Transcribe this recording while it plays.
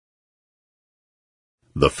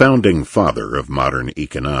The Founding Father of Modern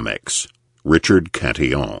Economics, Richard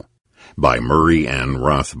Cantillon, by Murray N.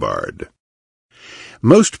 Rothbard.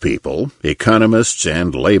 Most people, economists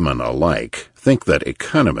and laymen alike, think that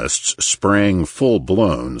economists sprang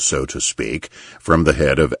full-blown, so to speak, from the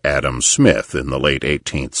head of Adam Smith in the late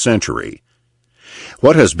 18th century.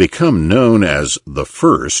 What has become known as the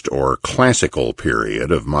first or classical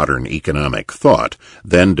period of modern economic thought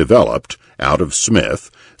then developed out of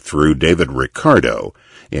Smith through David Ricardo,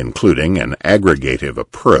 including an aggregative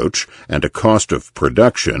approach and a cost of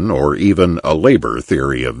production or even a labor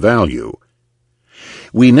theory of value.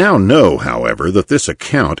 We now know, however, that this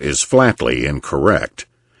account is flatly incorrect.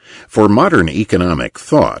 For modern economic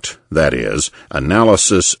thought, that is,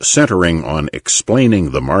 analysis centering on explaining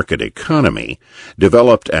the market economy,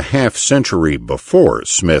 developed a half-century before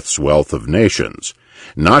Smith's Wealth of Nations,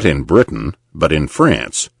 not in Britain, but in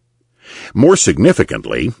France. More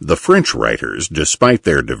significantly, the French writers, despite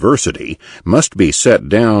their diversity, must be set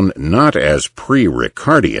down not as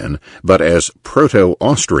pre-Ricardian, but as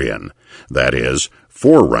proto-austrian, that is,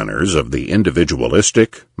 forerunners of the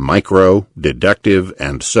individualistic, micro, deductive,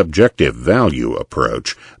 and subjective value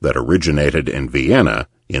approach that originated in Vienna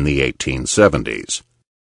in the 1870s.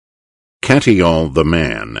 Cantillon the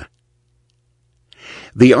Man.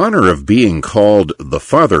 The honor of being called the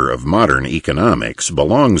father of modern economics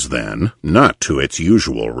belongs, then, not to its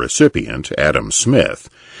usual recipient, Adam Smith,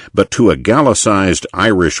 but to a Gallicized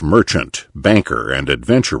Irish merchant, banker, and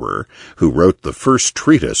adventurer who wrote the first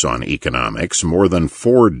treatise on economics more than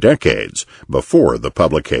 4 decades before the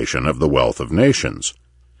publication of The Wealth of Nations.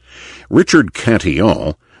 Richard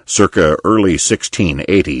Cantillon, circa early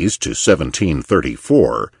 1680s to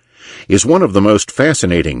 1734, is one of the most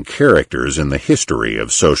fascinating characters in the history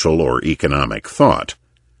of social or economic thought.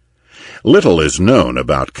 Little is known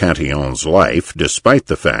about Cantillon's life, despite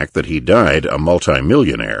the fact that he died a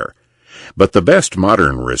multimillionaire, but the best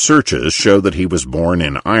modern researches show that he was born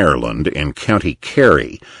in Ireland in County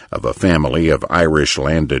Kerry, of a family of Irish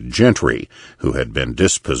landed gentry who had been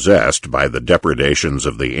dispossessed by the depredations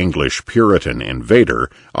of the English Puritan invader,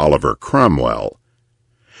 Oliver Cromwell.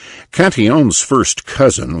 Cantillon's first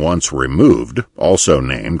cousin, once removed, also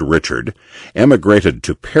named Richard, emigrated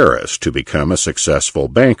to Paris to become a successful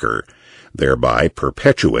banker, thereby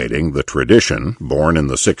perpetuating the tradition, born in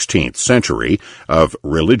the 16th century, of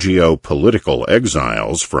religio-political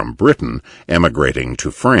exiles from Britain emigrating to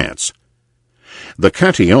France. The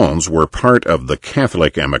Cantillons were part of the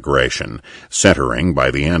Catholic emigration, centering by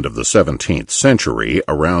the end of the 17th century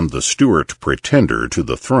around the Stuart pretender to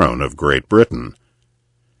the throne of Great Britain.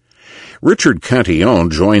 Richard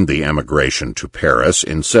Cantillon joined the emigration to Paris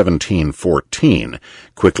in 1714,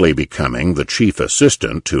 quickly becoming the chief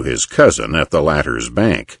assistant to his cousin at the latter's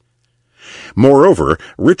bank. Moreover,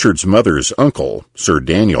 Richard's mother's uncle, Sir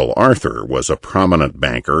Daniel Arthur, was a prominent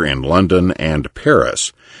banker in London and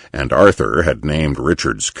Paris, and Arthur had named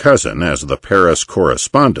Richard's cousin as the Paris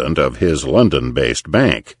correspondent of his London-based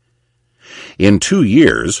bank. In 2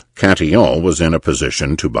 years, Cantillon was in a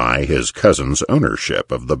position to buy his cousin's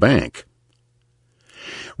ownership of the bank.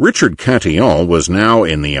 Richard Cantillon was now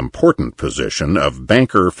in the important position of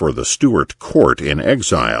banker for the Stuart court in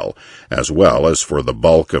exile, as well as for the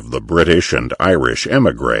bulk of the British and Irish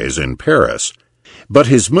émigrés in Paris. But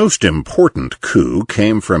his most important coup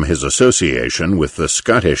came from his association with the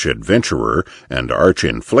Scottish adventurer and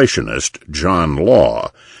arch-inflationist John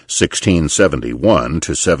Law, 1671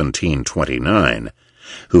 to 1729,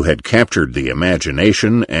 who had captured the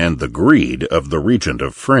imagination and the greed of the regent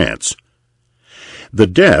of France. The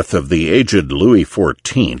death of the aged Louis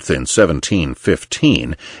XIV in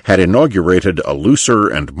 1715 had inaugurated a looser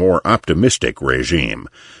and more optimistic regime,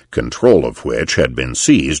 control of which had been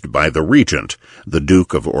seized by the regent, the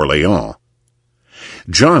Duke of Orléans.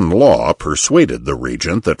 John Law persuaded the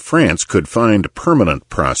regent that France could find permanent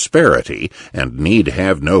prosperity and need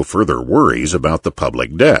have no further worries about the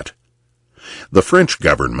public debt. The French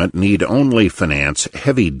government need only finance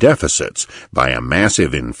heavy deficits by a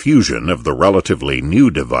massive infusion of the relatively new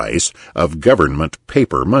device of government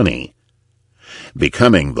paper money.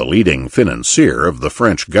 Becoming the leading financier of the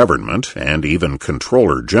French government and even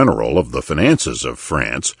Controller General of the finances of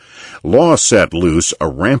France, Law set loose a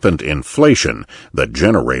rampant inflation that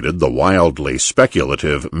generated the wildly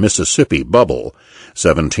speculative Mississippi Bubble,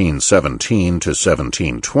 1717 to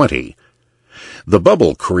 1720. The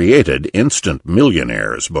bubble created instant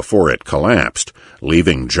millionaires before it collapsed,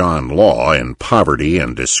 leaving John Law in poverty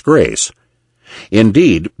and disgrace.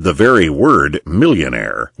 Indeed, the very word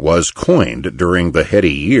millionaire was coined during the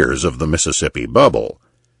heady years of the Mississippi Bubble.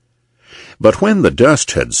 But when the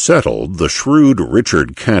dust had settled, the shrewd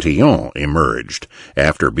Richard Cantillon emerged,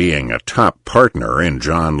 after being a top partner in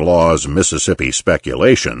John Law's Mississippi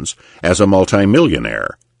speculations, as a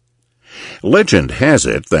multimillionaire. Legend has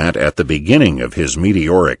it that at the beginning of his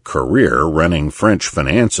meteoric career running French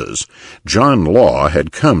finances, John Law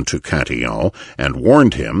had come to Cantillon and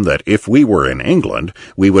warned him that if we were in England,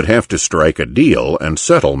 we would have to strike a deal and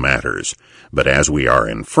settle matters. But as we are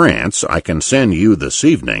in France, I can send you this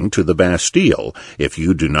evening to the Bastille if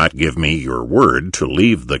you do not give me your word to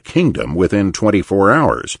leave the kingdom within 24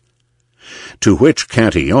 hours. To which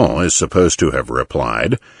Cantillon is supposed to have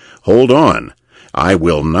replied, "Hold on. I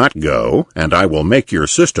will not go, and I will make your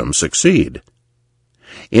system succeed."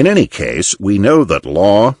 In any case, we know that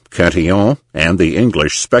Law, Cantillon, and the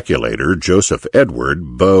English speculator Joseph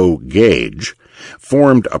Edward Beau Gage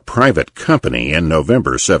formed a private company in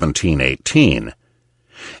November 1718.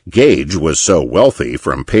 Gage was so wealthy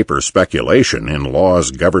from paper speculation in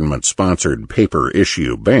Law's government-sponsored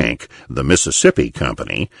paper-issue bank, the Mississippi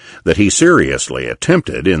Company, that he seriously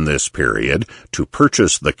attempted in this period to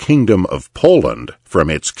purchase the Kingdom of Poland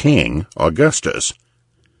from its king, Augustus.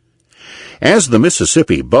 As the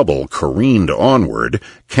Mississippi bubble careened onward,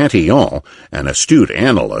 Cantillon, an astute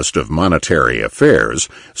analyst of monetary affairs,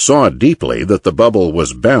 saw deeply that the bubble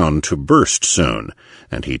was bound to burst soon,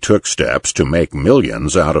 and he took steps to make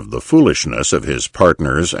millions out of the foolishness of his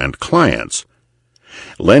partners and clients.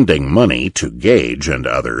 Lending money to Gage and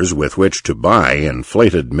others with which to buy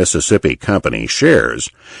inflated Mississippi Company shares,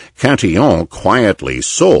 Cantillon quietly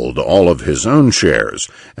sold all of his own shares,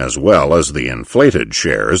 as well as the inflated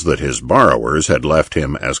shares that his borrowers had left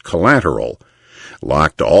him as collateral,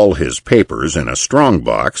 locked all his papers in a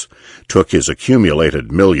strongbox, took his accumulated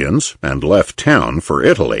millions, and left town for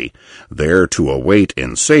Italy, there to await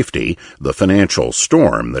in safety the financial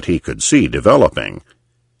storm that he could see developing.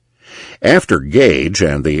 After Gage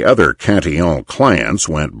and the other Cantillon clients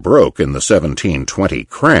went broke in the 1720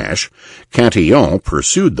 crash, Cantillon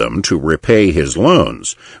pursued them to repay his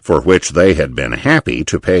loans, for which they had been happy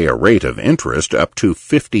to pay a rate of interest up to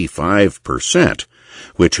 55%,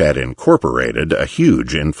 which had incorporated a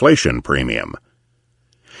huge inflation premium.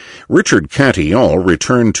 Richard Cantillon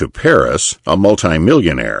returned to Paris a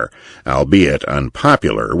multimillionaire, albeit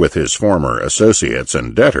unpopular with his former associates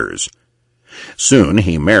and debtors. Soon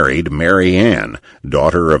he married Mary Ann,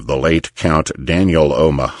 daughter of the late Count Daniel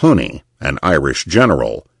O'Mahony, an Irish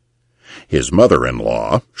general. His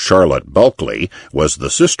mother-in-law, Charlotte Bulkeley, was the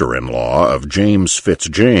sister-in-law of James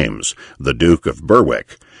Fitzjames, the Duke of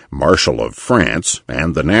Berwick, Marshal of France,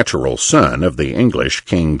 and the natural son of the English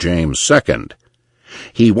King James II.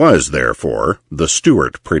 He was, therefore, the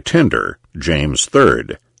Stuart pretender, James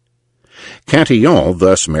III. Cantillon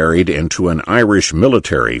thus married into an Irish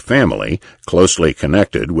military family closely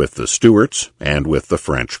connected with the Stuarts and with the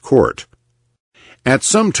French court. At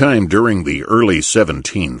some time during the early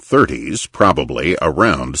 1730s, probably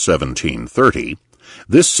around 1730,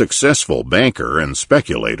 this successful banker and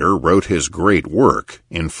speculator wrote his great work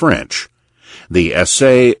in French, the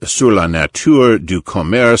Essai sur la nature du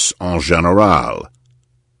commerce en général.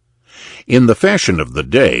 In the fashion of the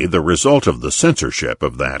day, the result of the censorship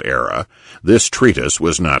of that era, this treatise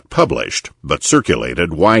was not published, but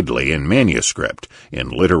circulated widely in manuscript in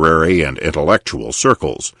literary and intellectual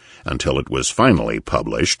circles, until it was finally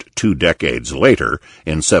published 2 decades later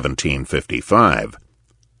in 1755.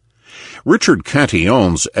 Richard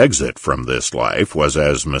Cantillon's exit from this life was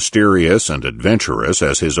as mysterious and adventurous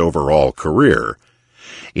as his overall career.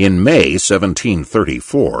 In May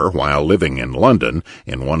 1734, while living in London,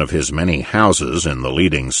 in one of his many houses in the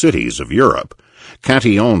leading cities of Europe,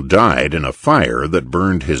 Cantillon died in a fire that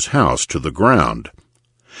burned his house to the ground.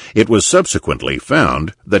 It was subsequently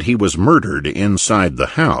found that he was murdered inside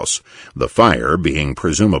the house, the fire being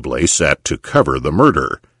presumably set to cover the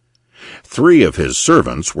murder. 3 of his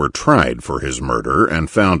servants were tried for his murder and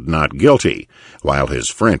found not guilty, while his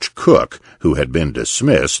French cook, who had been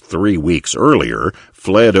dismissed 3 weeks earlier,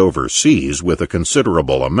 fled overseas with a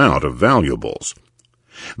considerable amount of valuables.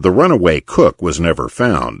 The runaway cook was never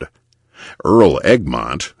found. Earl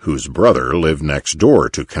Egmont, whose brother lived next door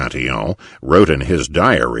to Cantillon, wrote in his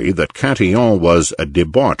diary that Cantillon was a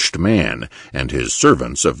debauched man, and his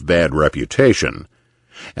servants of bad reputation.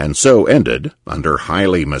 And so ended, under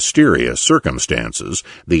highly mysterious circumstances,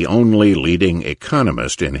 the only leading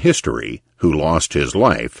economist in history who lost his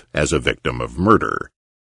life as a victim of murder.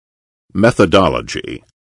 Methodology.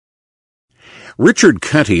 Richard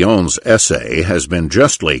Cantillon's essay has been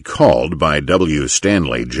justly called by W.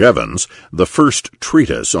 Stanley Jevons the first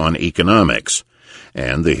treatise on economics,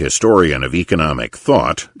 and the historian of economic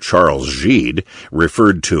thought, Charles Gide,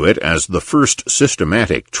 referred to it as the first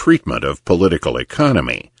systematic treatment of political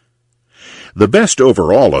economy. The best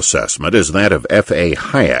overall assessment is that of F.A.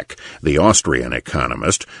 Hayek, the Austrian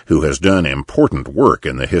economist, who has done important work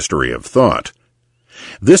in the history of thought.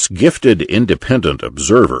 This gifted independent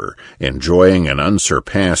observer, enjoying an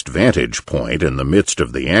unsurpassed vantage point in the midst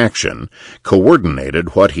of the action,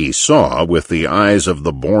 coordinated what he saw with the eyes of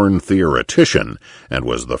the born theoretician, and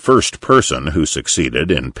was the first person who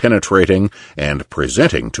succeeded in penetrating and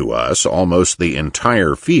presenting to us almost the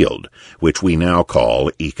entire field, which we now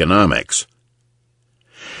call economics.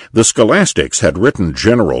 The scholastics had written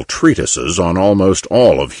general treatises on almost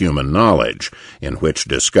all of human knowledge, in which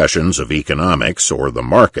discussions of economics or the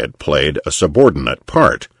market played a subordinate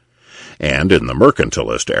part. And in the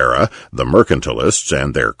mercantilist era, the mercantilists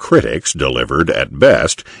and their critics delivered, at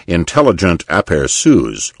best, intelligent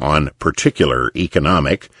aperçus on particular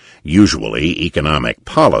economic, usually economic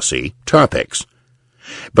policy, topics.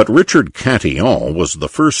 But Richard Cantillon was the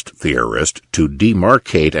first theorist to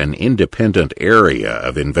demarcate an independent area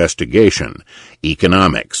of investigation,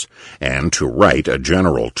 economics, and to write a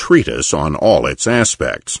general treatise on all its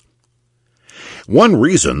aspects. One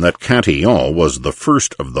reason that Cantillon was the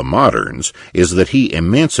first of the moderns is that he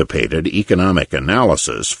emancipated economic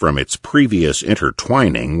analysis from its previous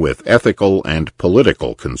intertwining with ethical and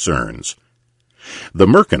political concerns. The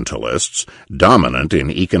mercantilists, dominant in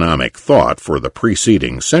economic thought for the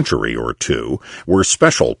preceding century or two, were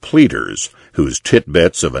special pleaders, whose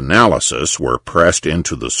titbits of analysis were pressed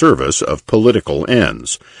into the service of political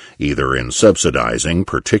ends, either in subsidizing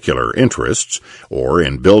particular interests or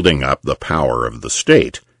in building up the power of the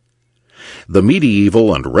state. The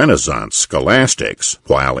medieval and Renaissance scholastics,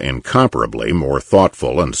 while incomparably more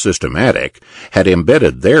thoughtful and systematic, had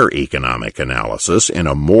embedded their economic analysis in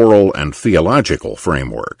a moral and theological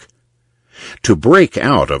framework. To break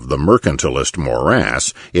out of the mercantilist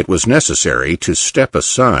morass, it was necessary to step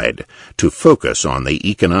aside, to focus on the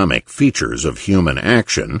economic features of human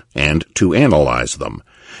action, and to analyze them,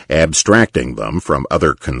 abstracting them from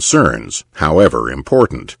other concerns, however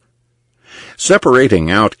important. Separating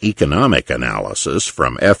out economic analysis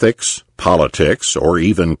from ethics, politics, or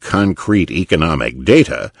even concrete economic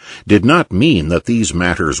data did not mean that these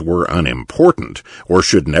matters were unimportant or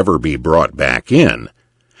should never be brought back in,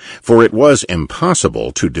 for it was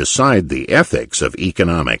impossible to decide the ethics of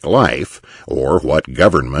economic life, or what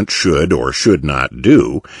government should or should not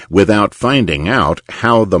do, without finding out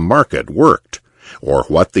how the market worked, or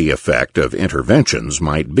what the effect of interventions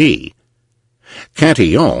might be.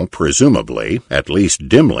 Cantillon, presumably, at least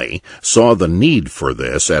dimly, saw the need for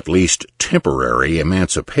this at least temporary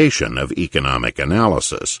emancipation of economic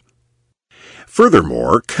analysis.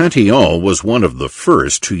 Furthermore, Cantillon was one of the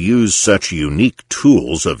first to use such unique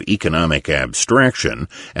tools of economic abstraction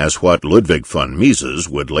as what Ludwig von Mises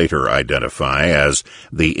would later identify as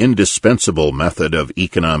the indispensable method of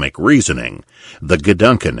economic reasoning, the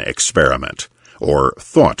Gedanken experiment, or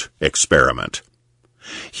thought experiment.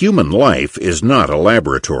 Human life is not a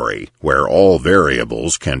laboratory where all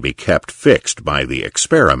variables can be kept fixed by the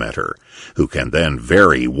experimenter, who can then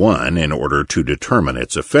vary one in order to determine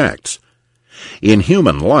its effects. In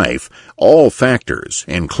human life, all factors,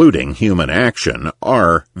 including human action,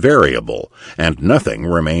 are variable, and nothing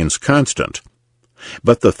remains constant.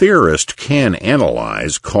 But the theorist can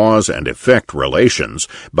analyze cause and effect relations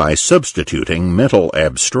by substituting mental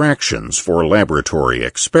abstractions for laboratory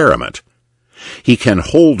experiment. He can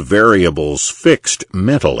hold variables fixed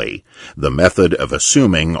mentally, the method of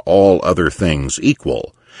assuming all other things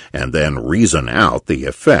equal, and then reason out the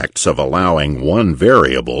effects of allowing one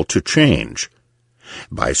variable to change.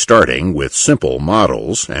 By starting with simple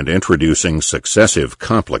models and introducing successive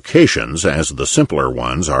complications as the simpler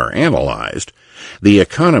ones are analyzed, the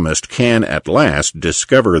economist can at last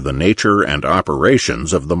discover the nature and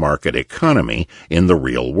operations of the market economy in the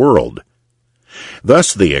real world.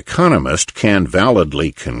 Thus the economist can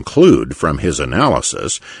validly conclude from his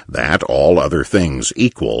analysis that, all other things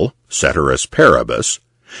equal, ceteris paribus,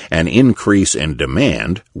 an increase in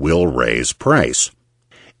demand will raise price.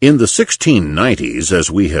 In the 1690s, as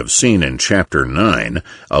we have seen in Chapter 9,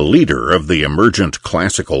 a leader of the emergent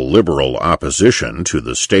classical liberal opposition to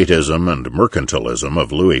the statism and mercantilism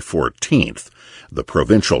of Louis XIV, the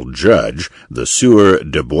provincial judge, the Sieur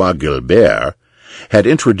de Bois-Guilbert, had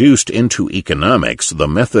introduced into economics the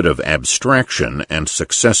method of abstraction and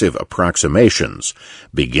successive approximations,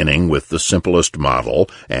 beginning with the simplest model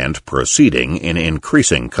and proceeding in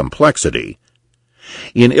increasing complexity.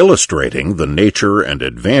 In illustrating the nature and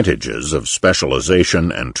advantages of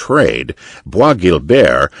specialization and trade,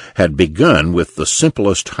 Bois-Guilbert had begun with the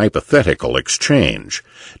simplest hypothetical exchange: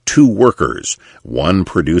 two workers, one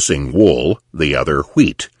producing wool, the other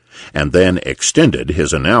wheat, and then extended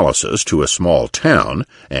his analysis to a small town,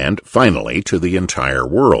 and finally to the entire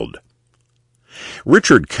world.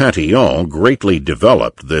 Richard Cantillon greatly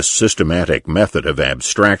developed this systematic method of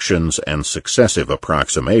abstractions and successive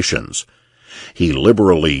approximations. He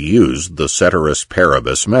liberally used the ceteris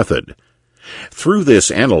paribus method. Through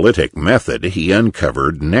this analytic method, he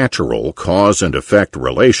uncovered natural cause and effect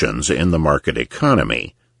relations in the market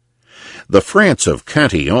economy. The France of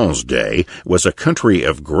Cantillon's day was a country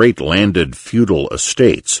of great landed feudal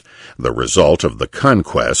estates, the result of the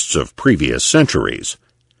conquests of previous centuries.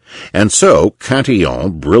 And so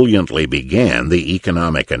Cantillon brilliantly began the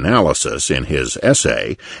economic analysis in his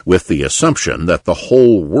essay with the assumption that the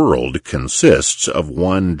whole world consists of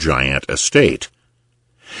one giant estate.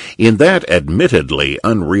 In that admittedly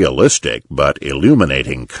unrealistic but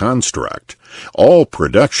illuminating construct, all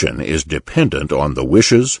production is dependent on the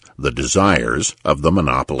wishes, the desires of the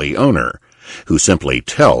monopoly owner, who simply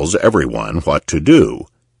tells everyone what to do.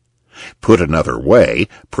 Put another way,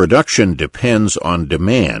 production depends on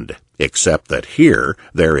demand, except that here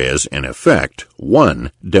there is, in effect,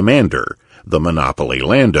 one demander, the monopoly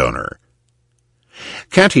landowner.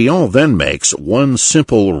 Cantillon then makes one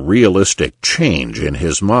simple realistic change in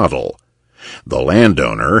his model. The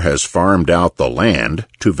landowner has farmed out the land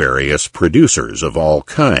to various producers of all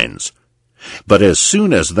kinds. But as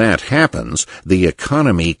soon as that happens, the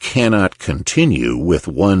economy cannot continue with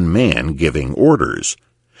one man giving orders.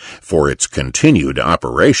 For its continued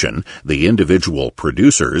operation, the individual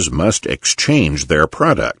producers must exchange their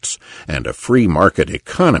products, and a free market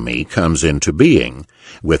economy comes into being,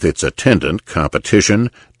 with its attendant competition,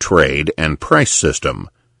 trade, and price system.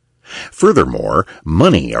 Furthermore,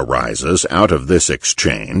 money arises out of this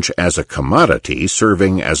exchange as a commodity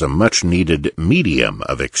serving as a much-needed medium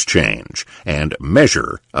of exchange and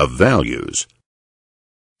measure of values.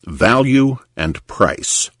 Value and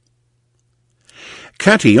price.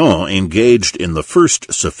 Cantillon engaged in the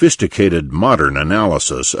first sophisticated modern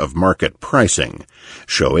analysis of market pricing,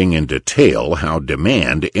 showing in detail how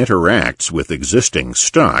demand interacts with existing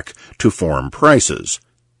stock to form prices.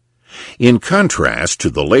 In contrast to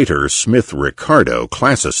the later Smith-Ricardo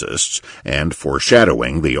classicists and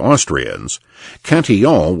foreshadowing the Austrians,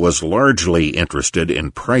 Cantillon was largely interested in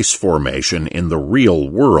price formation in the real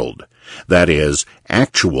world, that is,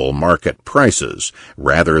 actual market prices,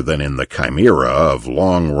 rather than in the chimera of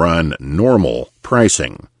long-run normal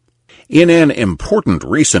pricing. In an important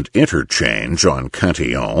recent interchange on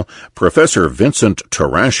Cantillon, Professor Vincent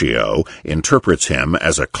Tarascio interprets him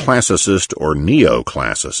as a classicist or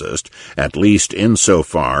neoclassicist, at least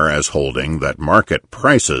insofar as holding that market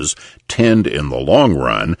prices tend in the long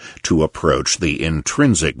run to approach the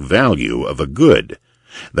intrinsic value of a good,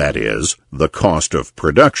 that is, the cost of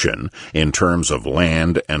production in terms of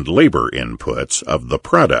land and labor inputs of the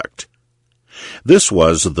product. This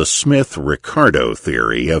was the Smith-Ricardo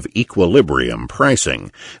theory of equilibrium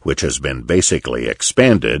pricing, which has been basically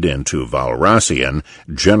expanded into Walrasian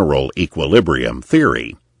general equilibrium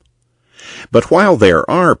theory. But while there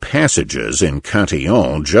are passages in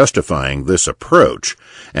Cantillon justifying this approach,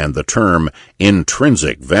 and the term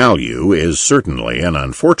intrinsic value is certainly an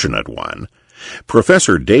unfortunate one,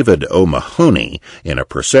 Professor David O'Mahony, in a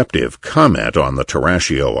perceptive comment on the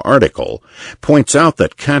Tarascio article, points out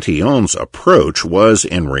that Cantillon's approach was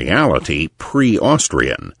in reality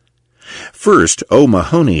pre-Austrian. First,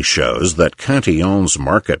 O'Mahony shows that Cantillon's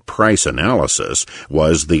market price analysis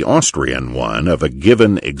was the Austrian one of a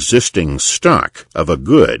given existing stock of a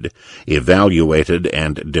good, evaluated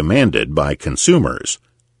and demanded by consumers.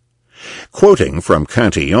 Quoting from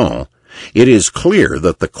Cantillon, "It is clear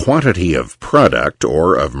that the quantity of product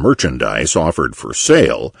or of merchandise offered for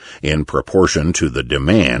sale, in proportion to the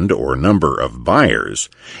demand or number of buyers,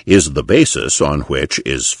 is the basis on which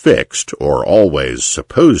is fixed, or always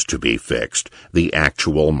supposed to be fixed, the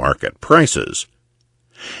actual market prices.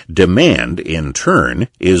 Demand, in turn,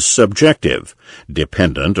 is subjective,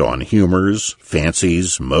 dependent on humors,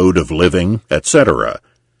 fancies, mode of living, etc.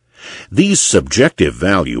 These subjective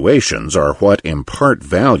valuations are what impart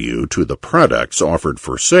value to the products offered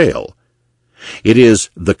for sale. It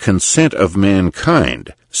is the consent of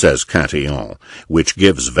mankind, says Cantillon, which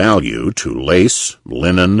gives value to lace,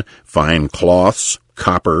 linen, fine cloths,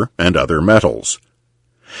 copper, and other metals.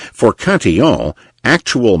 For Cantillon,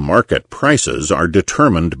 actual market prices are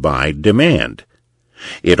determined by demand.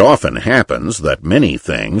 It often happens that many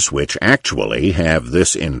things which actually have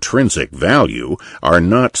this intrinsic value are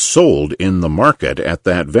not sold in the market at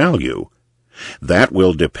that value. That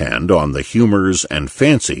will depend on the humors and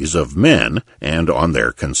fancies of men and on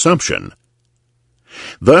their consumption.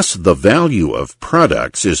 Thus, the value of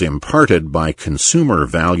products is imparted by consumer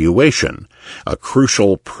valuation, a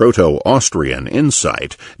crucial proto-Austrian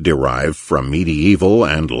insight derived from medieval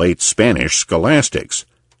and late Spanish scholastics.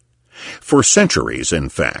 For centuries, in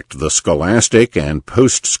fact, the scholastic and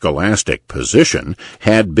post-scholastic position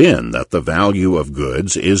had been that the value of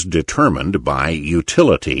goods is determined by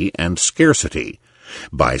utility and scarcity,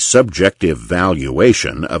 by subjective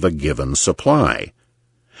valuation of a given supply.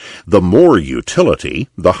 The more utility,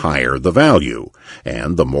 the higher the value,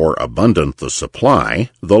 and the more abundant the supply,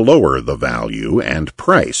 the lower the value and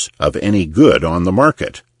price of any good on the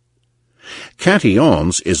market.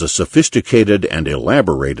 Cantillon's is a sophisticated and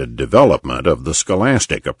elaborated development of the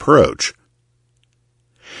scholastic approach.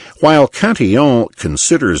 While Cantillon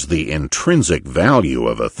considers the intrinsic value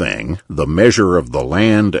of a thing the measure of the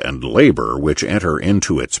land and labor which enter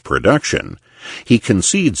into its production, he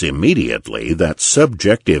concedes immediately that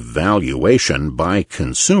subjective valuation by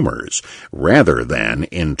consumers, rather than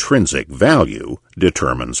intrinsic value,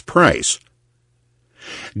 determines price.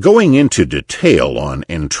 Going into detail on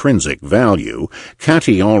intrinsic value,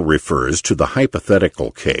 Cantillon refers to the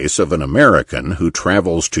hypothetical case of an American who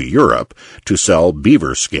travels to Europe to sell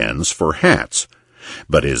beaver skins for hats,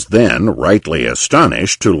 but is then rightly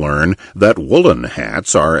astonished to learn that woolen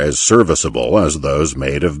hats are as serviceable as those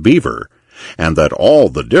made of beaver, and that all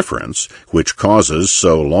the difference, which causes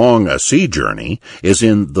so long a sea journey, is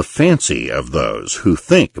in the fancy of those who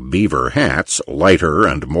think beaver hats lighter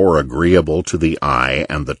and more agreeable to the eye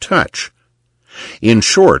and the touch. In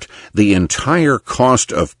short, the entire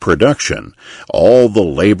cost of production, all the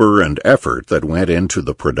labor and effort that went into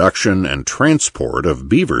the production and transport of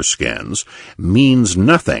beaver skins, means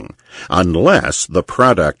nothing unless the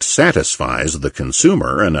product satisfies the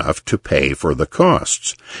consumer enough to pay for the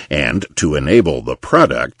costs, and to enable the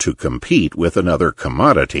product to compete with another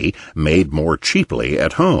commodity made more cheaply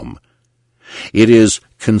at home. It is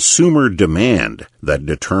consumer demand that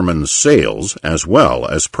determines sales as well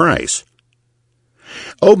as price.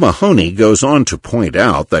 O'Mahony goes on to point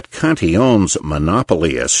out that Cantillon's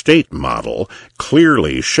monopoly estate model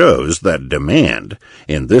clearly shows that demand,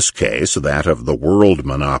 in this case that of the world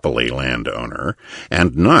monopoly landowner,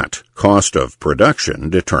 and not cost of production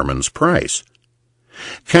determines price.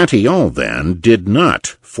 Cantillon, then, did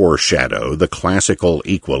not foreshadow the classical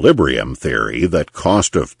equilibrium theory that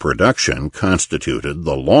cost of production constituted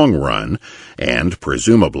the long-run and,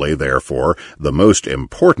 presumably, therefore, the most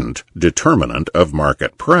important determinant of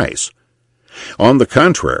market price. On the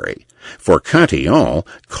contrary, for Cantillon,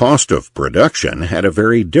 cost of production had a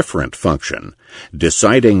very different function,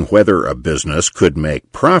 deciding whether a business could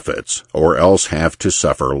make profits or else have to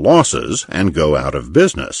suffer losses and go out of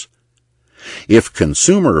business. If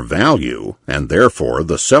consumer value, and therefore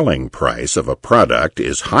the selling price of a product,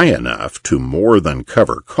 is high enough to more than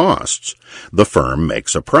cover costs, the firm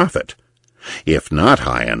makes a profit. If not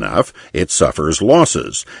high enough, it suffers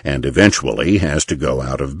losses, and eventually has to go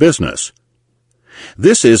out of business.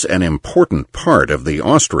 This is an important part of the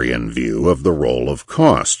Austrian view of the role of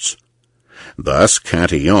costs. Thus,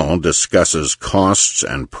 Cantillon discusses costs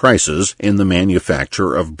and prices in the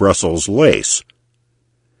manufacture of Brussels lace.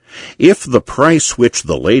 If the price which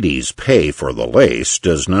the ladies pay for the lace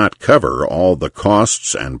does not cover all the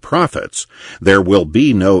costs and profits, there will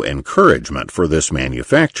be no encouragement for this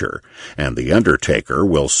manufacture, and the undertaker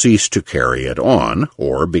will cease to carry it on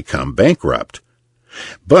or become bankrupt.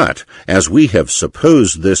 But, as we have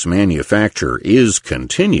supposed this manufacture is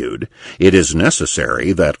continued, it is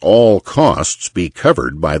necessary that all costs be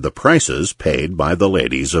covered by the prices paid by the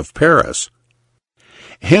ladies of Paris.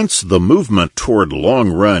 Hence, the movement toward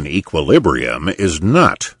long-run equilibrium is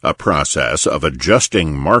not a process of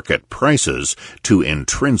adjusting market prices to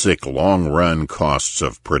intrinsic long-run costs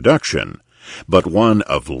of production, but one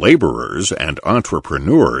of laborers and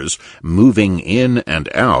entrepreneurs moving in and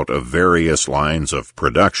out of various lines of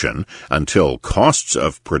production until costs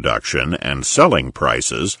of production and selling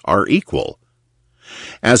prices are equal.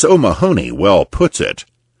 As O'Mahony well puts it,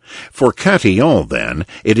 for Cantillon, then,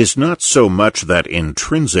 it is not so much that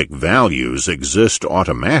intrinsic values exist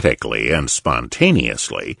automatically and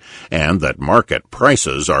spontaneously, and that market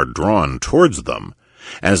prices are drawn towards them,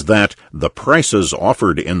 as that the prices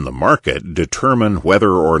offered in the market determine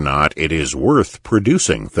whether or not it is worth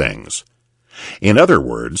producing things. In other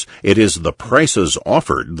words, it is the prices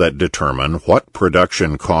offered that determine what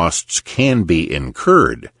production costs can be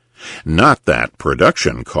incurred, not that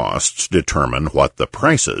production costs determine what the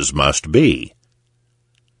prices must be.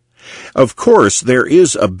 Of course, there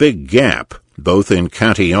is a big gap, both in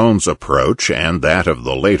Cantillon's approach and that of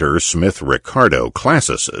the later Smith-Ricardo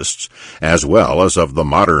classicists, as well as of the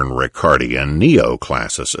modern Ricardian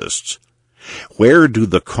neoclassicists. Where do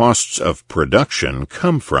the costs of production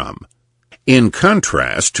come from? In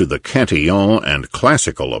contrast to the Cantillon and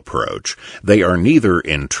classical approach, they are neither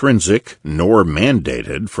intrinsic nor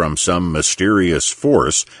mandated from some mysterious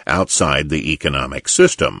force outside the economic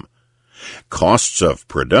system. Costs of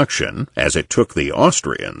production, as it took the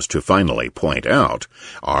Austrians to finally point out,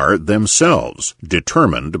 are themselves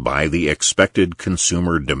determined by the expected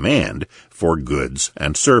consumer demand for goods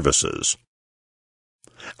and services.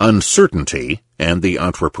 Uncertainty and the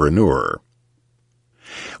entrepreneur.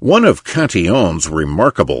 One of Cantillon's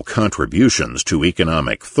remarkable contributions to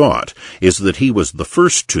economic thought is that he was the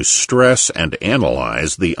first to stress and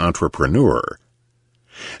analyze the entrepreneur.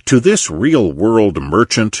 To this real-world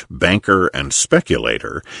merchant, banker, and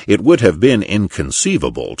speculator, it would have been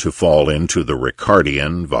inconceivable to fall into the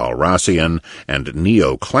Ricardian, Walrasian, and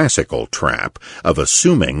neoclassical trap of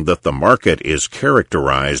assuming that the market is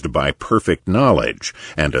characterized by perfect knowledge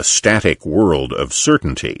and a static world of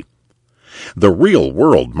certainty. The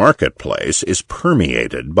real-world marketplace is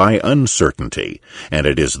permeated by uncertainty, and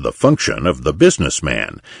it is the function of the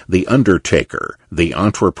businessman, the undertaker, the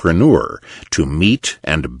entrepreneur, to meet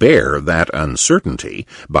and bear that uncertainty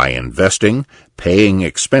by investing, paying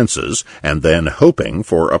expenses, and then hoping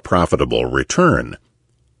for a profitable return.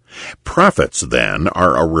 Profits, then,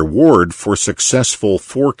 are a reward for successful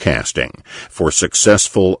forecasting, for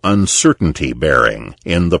successful uncertainty-bearing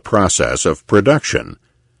in the process of production.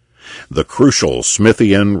 The crucial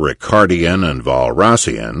Smithian, Ricardian, and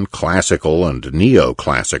Walrasian classical and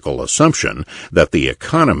neoclassical assumption that the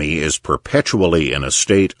economy is perpetually in a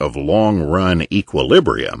state of long-run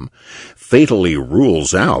equilibrium fatally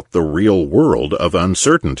rules out the real world of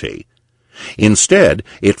uncertainty. Instead,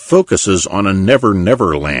 it focuses on a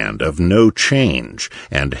never-never land of no change,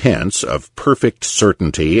 and hence of perfect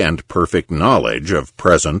certainty and perfect knowledge of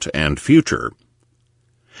present and future.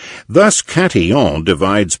 Thus, Cantillon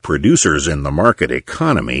divides producers in the market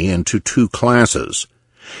economy into two classes: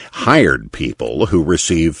 hired people who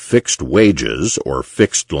receive fixed wages or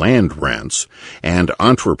fixed land rents, and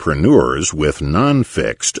entrepreneurs with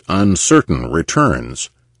non-fixed, uncertain returns.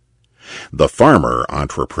 The farmer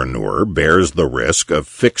entrepreneur bears the risk of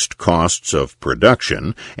fixed costs of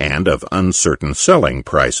production and of uncertain selling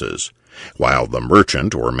prices, while the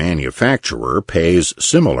merchant or manufacturer pays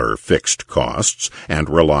similar fixed costs and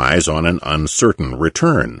relies on an uncertain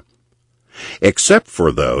return. Except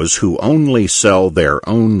for those who only sell their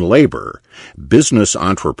own labor, business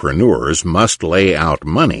entrepreneurs must lay out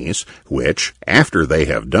monies which, after they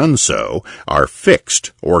have done so, are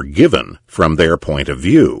fixed or given from their point of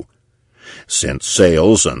view. Since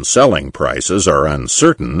sales and selling prices are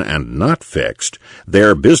uncertain and not fixed,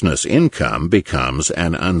 their business income becomes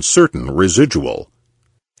an uncertain residual.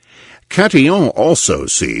 Cantillon also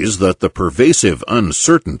sees that the pervasive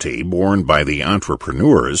uncertainty borne by the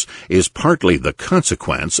entrepreneurs is partly the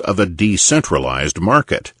consequence of a decentralized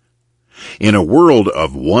market. In a world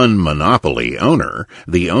of one monopoly owner,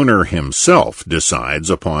 the owner himself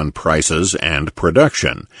decides upon prices and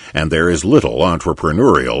production, and there is little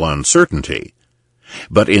entrepreneurial uncertainty.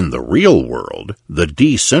 But in the real world, the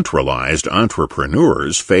decentralized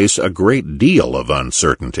entrepreneurs face a great deal of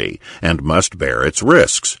uncertainty and must bear its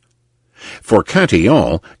risks. For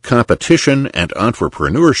Cantillon, competition and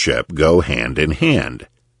entrepreneurship go hand in hand.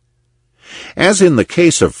 As in the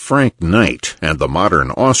case of Frank Knight and the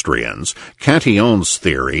modern Austrians, Cantillon's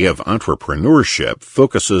theory of entrepreneurship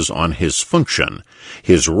focuses on his function,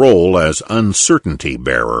 his role as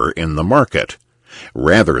uncertainty-bearer in the market,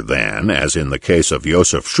 rather than, as in the case of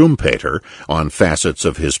Joseph Schumpeter, on facets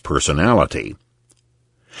of his personality.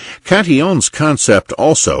 Cantillon's concept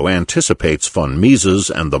also anticipates von Mises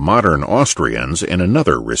and the modern Austrians in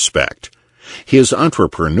another respect. His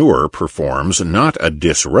entrepreneur performs not a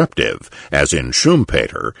disruptive, as in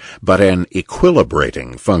Schumpeter, but an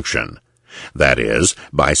equilibrating function. That is,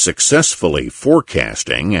 by successfully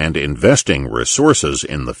forecasting and investing resources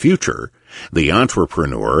in the future, the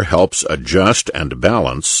entrepreneur helps adjust and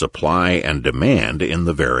balance supply and demand in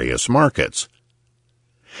the various markets.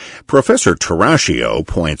 Professor Tarascio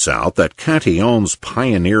points out that Cantillon's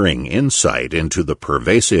pioneering insight into the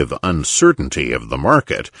pervasive uncertainty of the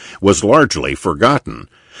market was largely forgotten,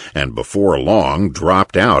 and before long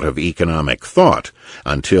dropped out of economic thought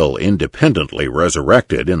until independently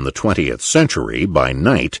resurrected in the 20th century by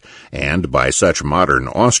Knight and by such modern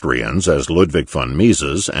Austrians as Ludwig von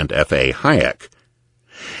Mises and F.A. Hayek.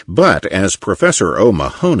 But, as Professor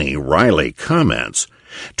O'Mahony wryly comments,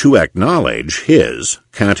 to acknowledge his,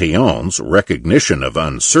 Cantillon's, recognition of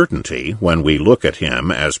uncertainty when we look at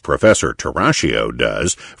him as Professor Tarascio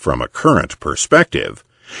does from a current perspective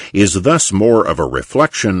is thus more of a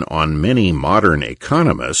reflection on many modern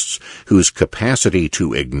economists whose capacity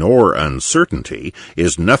to ignore uncertainty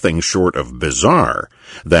is nothing short of bizarre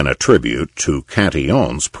than a tribute to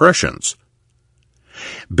Cantillon's prescience.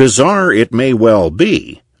 Bizarre it may well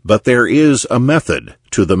be, but there is a method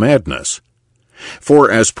to the madness. For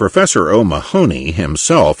as Professor O'Mahony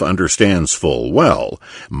himself understands full well,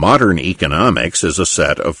 modern economics is a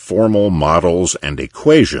set of formal models and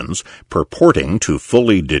equations purporting to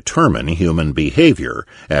fully determine human behavior,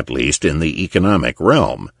 at least in the economic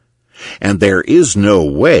realm. And there is no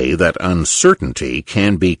way that uncertainty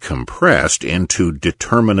can be compressed into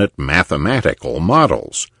determinate mathematical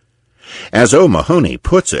models. As O'Mahony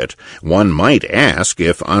puts it, one might ask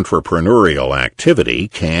if entrepreneurial activity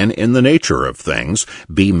can, in the nature of things,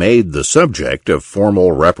 be made the subject of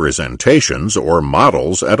formal representations or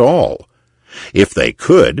models at all. If they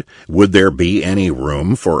could, would there be any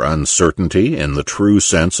room for uncertainty in the true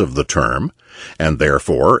sense of the term, and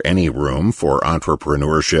therefore any room for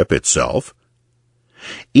entrepreneurship itself?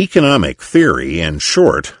 Economic theory, in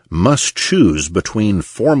short, must choose between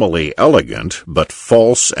formally elegant but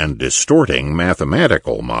false and distorting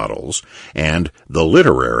mathematical models and the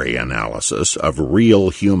literary analysis of real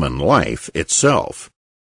human life itself.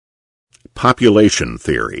 Population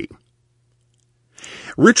theory.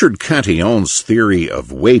 Richard Cantillon's theory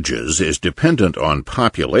of wages is dependent on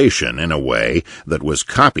population in a way that was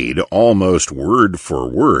copied almost word for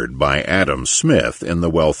word by Adam Smith in The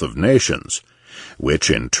Wealth of Nations, which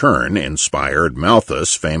in turn inspired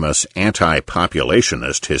Malthus' famous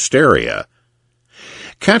anti-populationist hysteria.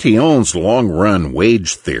 Cantillon's long-run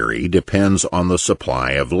wage theory depends on the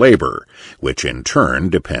supply of labor, which in turn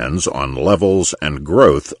depends on levels and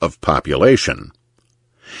growth of population.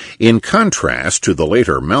 In contrast to the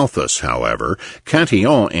later Malthus, however,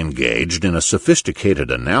 Cantillon engaged in a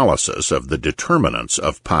sophisticated analysis of the determinants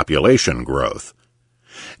of population growth.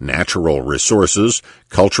 Natural resources,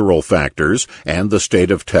 cultural factors, and the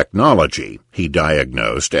state of technology he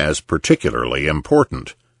diagnosed as particularly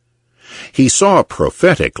important. He saw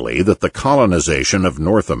prophetically that the colonization of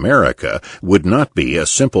North America would not be a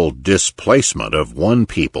simple displacement of one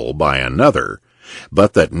people by another,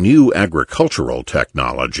 but that new agricultural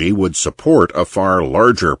technology would support a far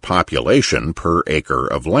larger population per acre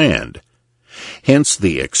of land. Hence,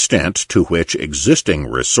 the extent to which existing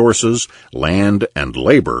resources, land, and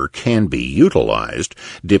labor can be utilized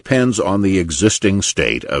depends on the existing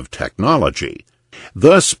state of technology.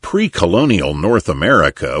 Thus, pre-colonial North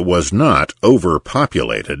America was not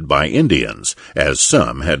overpopulated by Indians, as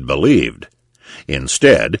some had believed.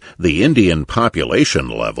 Instead, the Indian population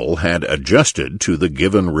level had adjusted to the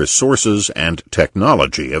given resources and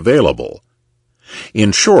technology available.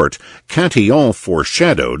 In short, Cantillon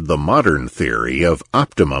foreshadowed the modern theory of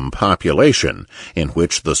optimum population, in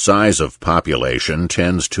which the size of population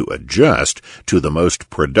tends to adjust to the most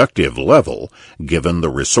productive level, given the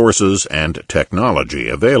resources and technology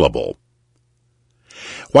available.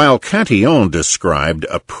 While Cantillon described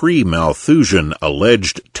a pre-Malthusian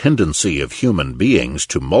alleged tendency of human beings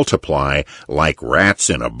to multiply like rats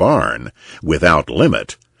in a barn, without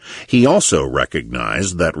limit, he also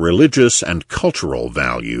recognized that religious and cultural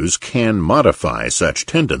values can modify such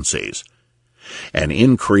tendencies. An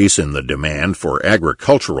increase in the demand for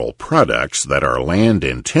agricultural products that are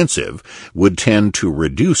land-intensive would tend to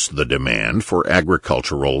reduce the demand for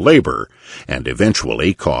agricultural labor, and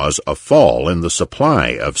eventually cause a fall in the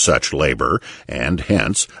supply of such labor, and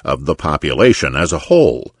hence of the population as a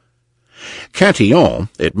whole. Cantillon,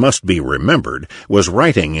 it must be remembered, was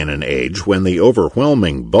writing in an age when the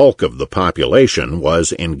overwhelming bulk of the population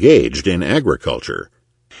was engaged in agriculture.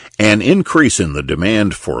 An increase in the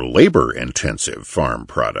demand for labor-intensive farm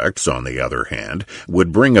products, on the other hand,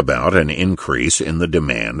 would bring about an increase in the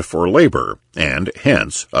demand for labor, and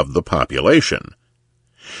hence of the population.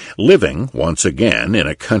 Living, once again, in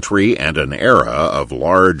a country and an era of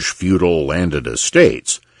large feudal landed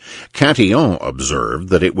estates, Cantillon observed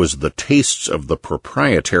that it was the tastes of the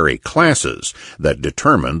proprietary classes that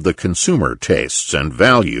determined the consumer tastes and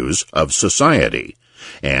values of society,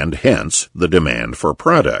 and hence the demand for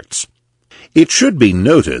products. It should be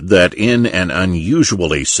noted that in an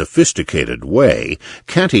unusually sophisticated way,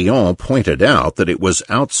 Cantillon pointed out that it was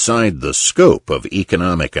outside the scope of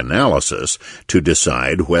economic analysis to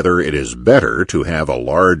decide whether it is better to have a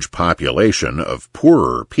large population of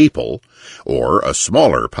poorer people or a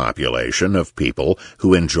smaller population of people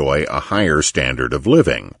who enjoy a higher standard of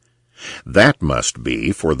living. That must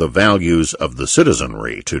be for the values of the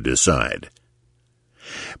citizenry to decide.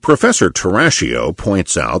 Professor Tarascio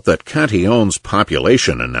points out that Cantillon's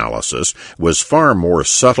population analysis was far more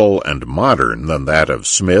subtle and modern than that of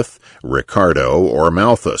Smith, Ricardo, or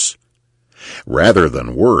Malthus. Rather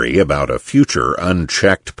than worry about a future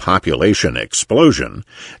unchecked population explosion,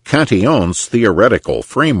 Cantillon's theoretical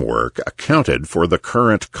framework accounted for the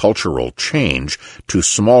current cultural change to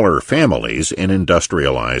smaller families in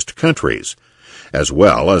industrialized countries, as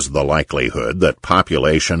well as the likelihood that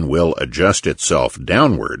population will adjust itself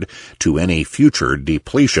downward to any future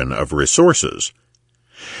depletion of resources.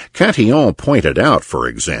 Cantillon pointed out, for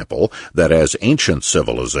example, that as ancient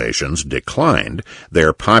civilizations declined,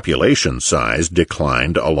 their population size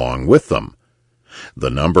declined along with them.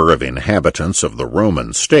 The number of inhabitants of the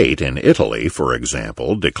Roman state in Italy, for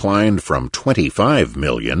example, declined from 25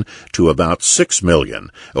 million to about 6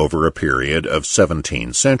 million over a period of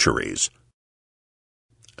 17 centuries.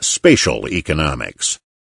 Spatial economics.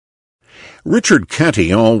 Richard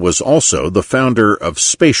Cantillon was also the founder of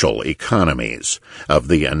spatial economies, of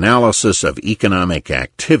the analysis of economic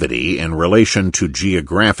activity in relation to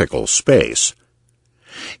geographical space.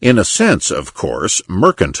 In a sense, of course,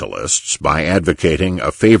 mercantilists, by advocating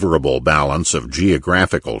a favorable balance of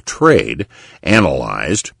geographical trade,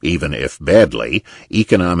 analyzed, even if badly,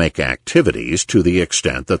 economic activities to the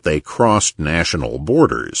extent that they crossed national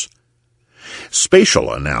borders.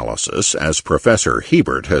 Spatial analysis, as Professor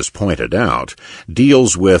Hebert has pointed out,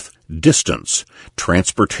 deals with distance,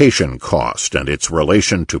 transportation cost and its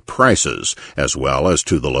relation to prices, as well as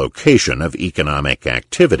to the location of economic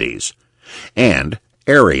activities, and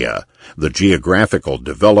area, the geographical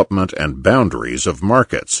development and boundaries of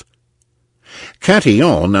markets.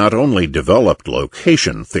 Cantillon not only developed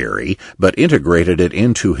location theory, but integrated it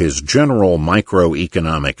into his general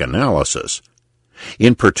microeconomic analysis.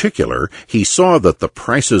 In particular, he saw that the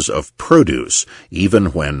prices of produce,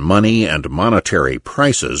 even when money and monetary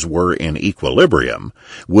prices were in equilibrium,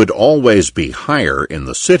 would always be higher in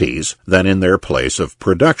the cities than in their place of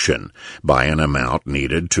production, by an amount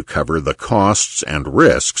needed to cover the costs and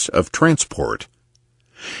risks of transport.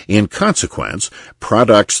 In consequence,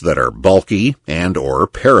 products that are bulky and or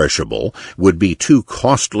perishable would be too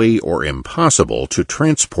costly or impossible to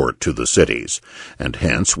transport to the cities, and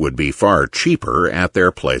hence would be far cheaper at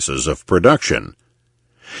their places of production.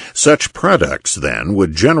 Such products, then,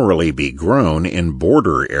 would generally be grown in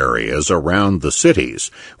border areas around the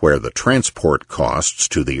cities, where the transport costs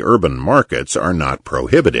to the urban markets are not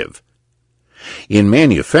prohibitive. In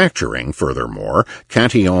manufacturing, furthermore,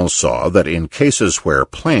 Cantillon saw that in cases where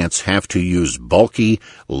plants have to use bulky,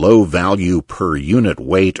 low-value per unit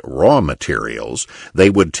weight raw materials,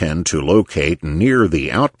 they would tend to locate near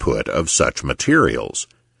the output of such materials.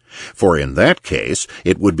 For in that case,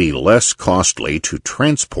 it would be less costly to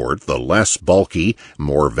transport the less bulky,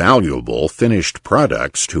 more valuable finished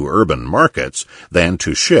products to urban markets than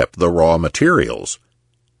to ship the raw materials.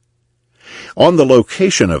 On the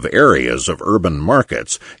location of areas of urban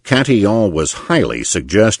markets, Cantillon was highly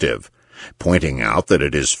suggestive, pointing out that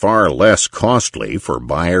it is far less costly for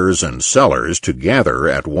buyers and sellers to gather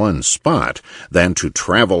at one spot than to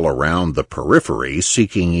travel around the periphery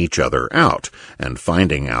seeking each other out and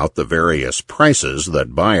finding out the various prices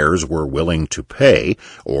that buyers were willing to pay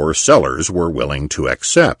or sellers were willing to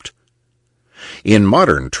accept. In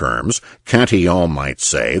modern terms, Cantillon might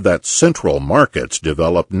say that central markets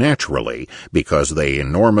develop naturally because they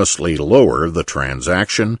enormously lower the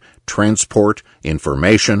transaction, transport,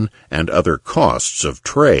 information, and other costs of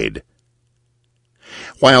trade.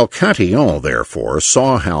 While Cantillon, therefore,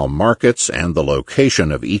 saw how markets and the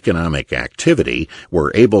location of economic activity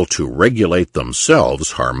were able to regulate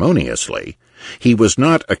themselves harmoniously, he was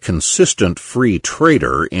not a consistent free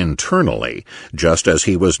trader internally, just as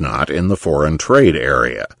he was not in the foreign trade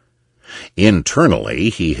area. Internally,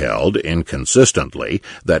 he held, inconsistently,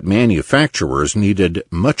 that manufacturers needed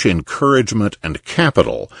much encouragement and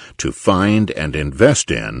capital to find and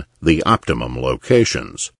invest in the optimum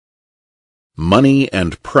locations. Money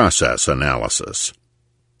and process analysis.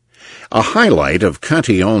 A highlight of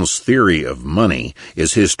Cantillon's theory of money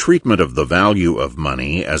is his treatment of the value of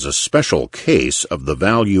money as a special case of the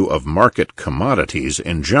value of market commodities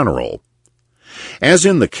in general. As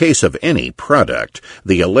in the case of any product,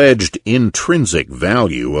 the alleged intrinsic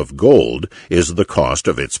value of gold is the cost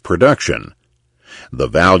of its production. The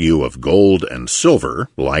value of gold and silver,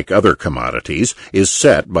 like other commodities, is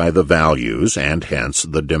set by the values and hence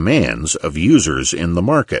the demands of users in the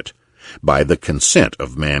market, by the consent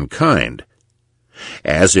of mankind.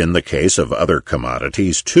 As in the case of other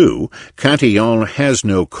commodities, too, Cantillon has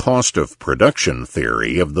no cost of production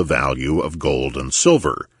theory of the value of gold and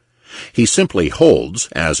silver. He simply holds,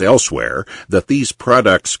 as elsewhere, that these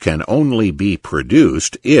products can only be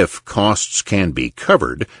produced if costs can be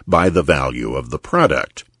covered by the value of the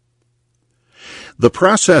product. The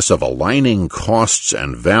process of aligning costs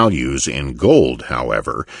and values in gold,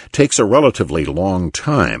 however, takes a relatively long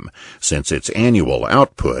time, since its annual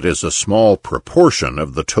output is a small proportion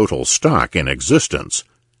of the total stock in existence.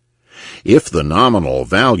 If the nominal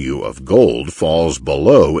value of gold falls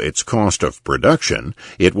below its cost of production,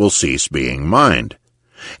 it will cease being mined.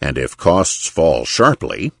 And if costs fall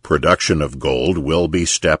sharply, production of gold will be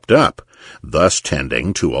stepped up, thus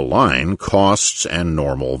tending to align costs and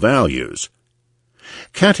normal values.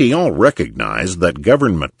 Cantillon recognized that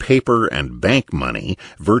government paper and bank money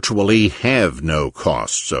virtually have no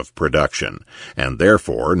costs of production, and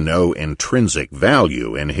therefore no intrinsic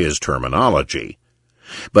value in his terminology.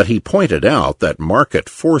 But he pointed out that market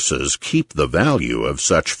forces keep the value of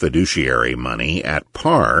such fiduciary money at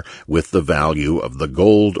par with the value of the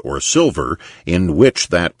gold or silver in which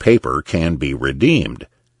that paper can be redeemed.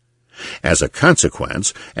 As a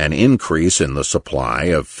consequence, an increase in the supply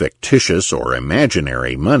of fictitious or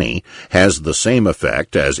imaginary money has the same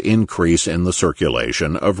effect as increase in the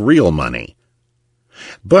circulation of real money.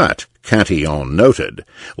 But, Cantillon noted,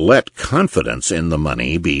 let confidence in the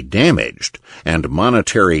money be damaged, and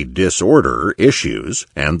monetary disorder issues,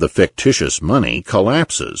 and the fictitious money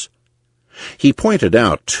collapses. He pointed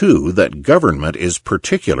out, too, that government is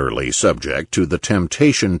particularly subject to the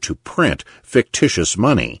temptation to print fictitious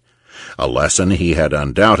money, a lesson he had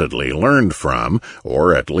undoubtedly learned from,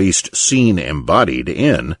 or at least seen embodied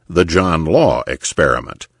in, the John Law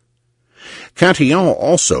experiment. Cantillon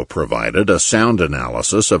also provided a sound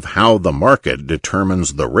analysis of how the market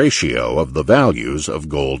determines the ratio of the values of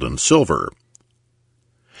gold and silver.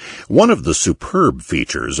 One of the superb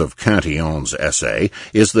features of Cantillon's essay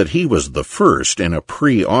is that he was the first in a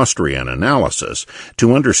pre-Austrian analysis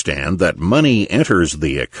to understand that money enters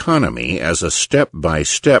the economy as a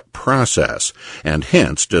step-by-step process, and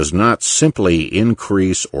hence does not simply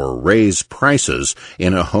increase or raise prices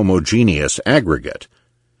in a homogeneous aggregate.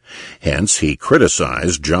 Hence he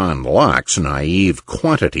criticized John Locke's naive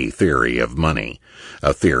quantity theory of money,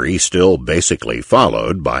 a theory still basically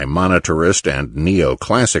followed by monetarist and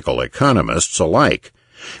neoclassical economists alike,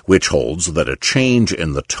 which holds that a change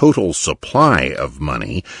in the total supply of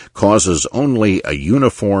money causes only a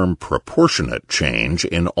uniform proportionate change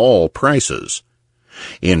in all prices.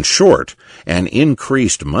 In short, an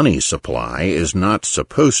increased money supply is not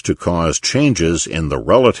supposed to cause changes in the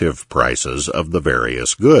relative prices of the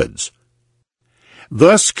various goods.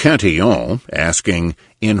 Thus Cantillon, asking,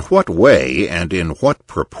 in what way and in what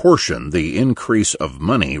proportion the increase of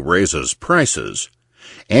money raises prices,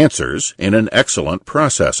 answers in an excellent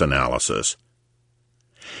process analysis.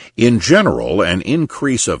 In general, an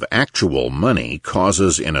increase of actual money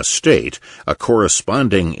causes in a state a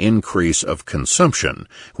corresponding increase of consumption,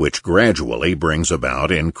 which gradually brings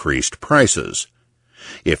about increased prices.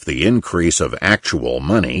 If the increase of actual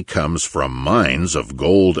money comes from mines of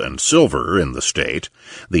gold and silver in the state,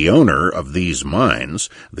 the owner of these mines,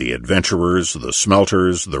 the adventurers, the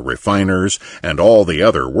smelters, the refiners, and all the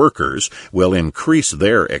other workers, will increase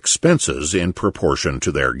their expenses in proportion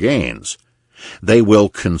to their gains. They will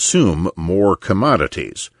consume more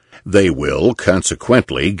commodities. They will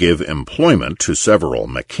consequently give employment to several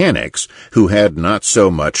mechanics who had not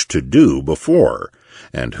so much to do before,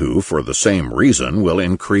 and who, for the same reason, will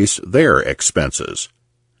increase their expenses.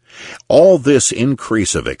 All this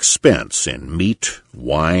increase of expense in meat,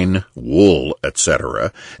 wine, wool,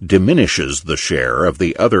 etc., diminishes the share of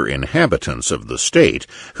the other inhabitants of the state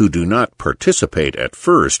who do not participate at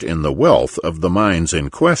first in the wealth of the mines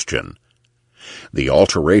in question. The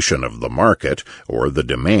alteration of the market, or the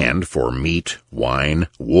demand for meat, wine,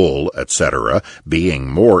 wool, etc., being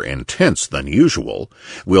more intense than usual,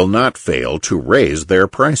 will not fail to raise their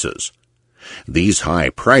prices. These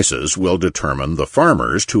high prices will determine the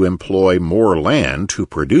farmers to employ more land to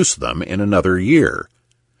produce them in another year.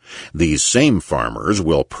 These same farmers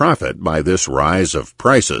will profit by this rise of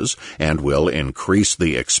prices and will increase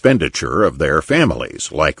the expenditure of their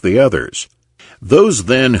families, like the others. Those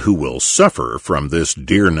then who will suffer from this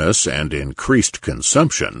dearness and increased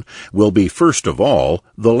consumption will be first of all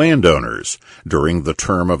the landowners during the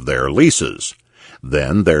term of their leases,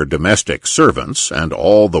 then their domestic servants and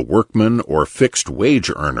all the workmen or fixed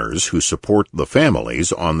wage earners who support the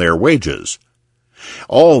families on their wages.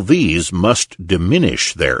 All these must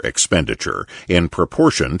diminish their expenditure in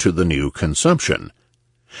proportion to the new consumption.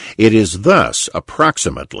 It is thus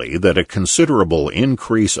approximately that a considerable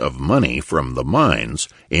increase of money from the mines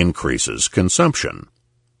increases consumption.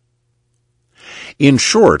 In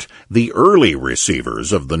short, the early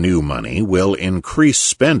receivers of the new money will increase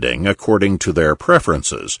spending according to their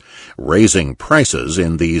preferences, raising prices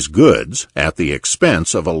in these goods at the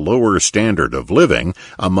expense of a lower standard of living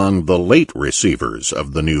among the late receivers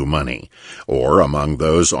of the new money, or among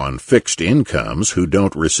those on fixed incomes who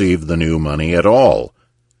don't receive the new money at all.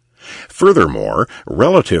 Furthermore,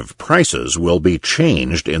 relative prices will be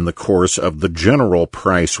changed in the course of the general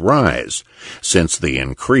price rise, since the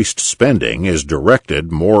increased spending is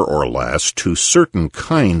directed more or less to certain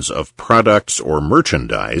kinds of products or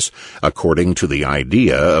merchandise according to the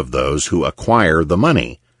idea of those who acquire the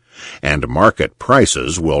money, and market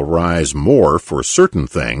prices will rise more for certain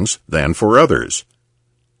things than for others.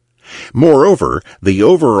 Moreover, the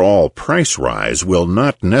overall price rise will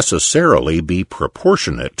not necessarily be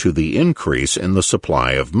proportionate to the increase in the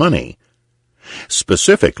supply of money.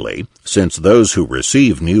 Specifically, since those who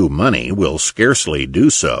receive new money will scarcely do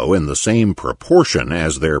so in the same proportion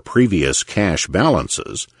as their previous cash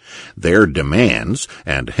balances, their demands,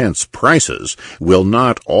 and hence prices, will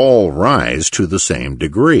not all rise to the same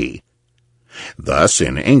degree. Thus,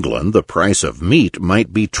 in England, the price of meat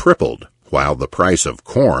might be tripled, while the price of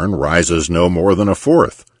corn rises no more than a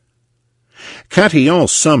fourth. Cantillon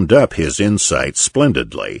summed up his insight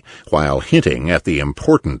splendidly, while hinting at the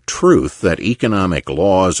important truth that economic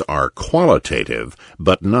laws are qualitative,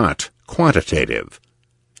 but not quantitative.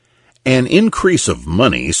 An increase of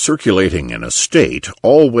money circulating in a state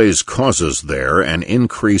always causes there an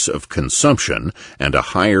increase of consumption and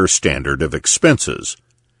a higher standard of expenses.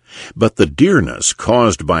 But the dearness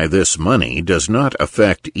caused by this money does not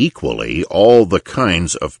affect equally all the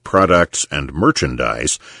kinds of products and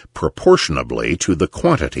merchandise proportionably to the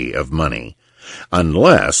quantity of money,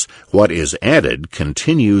 unless what is added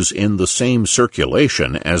continues in the same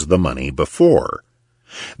circulation as the money before.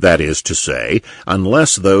 That is to say,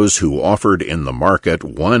 unless those who offered in the market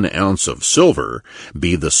 1 ounce of silver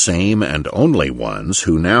be the same and only ones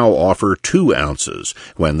who now offer 2 ounces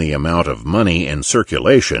when the amount of money in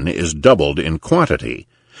circulation is doubled in quantity,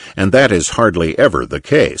 and that is hardly ever the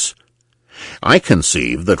case. I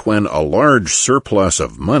conceive that when a large surplus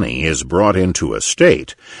of money is brought into a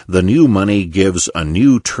state, the new money gives a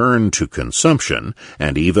new turn to consumption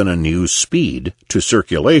and even a new speed to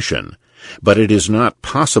circulation, but it is not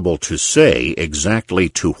possible to say exactly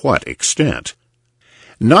to what extent.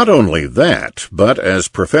 Not only that, but as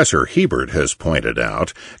Professor Hebert has pointed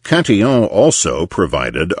out, Cantillon also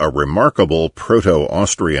provided a remarkable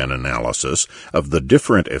proto-Austrian analysis of the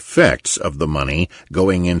different effects of the money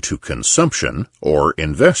going into consumption or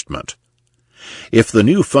investment. If the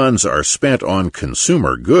new funds are spent on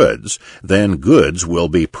consumer goods, then goods will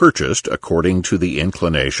be purchased according to the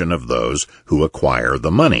inclination of those who acquire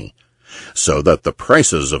the money, so that the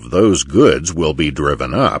prices of those goods will be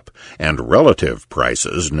driven up and relative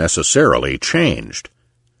prices necessarily changed.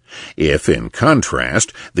 If, in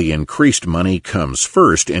contrast, the increased money comes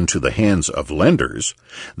first into the hands of lenders,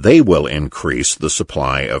 they will increase the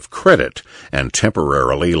supply of credit and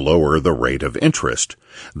temporarily lower the rate of interest,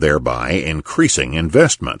 thereby increasing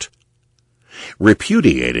investment.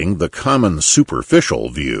 Repudiating the common superficial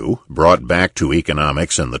view brought back to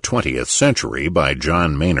economics in the 20th century by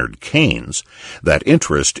John Maynard Keynes, that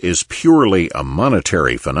interest is purely a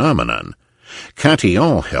monetary phenomenon,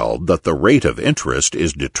 Cantillon held that the rate of interest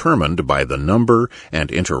is determined by the number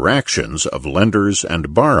and interactions of lenders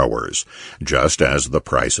and borrowers, just as the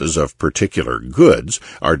prices of particular goods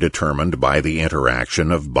are determined by the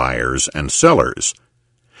interaction of buyers and sellers.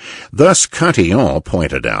 Thus Cantillon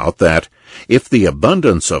pointed out that if the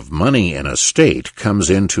abundance of money in a state comes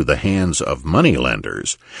into the hands of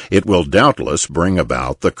moneylenders, it will doubtless bring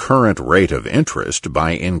about the current rate of interest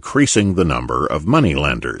by increasing the number of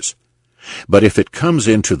moneylenders. But if it comes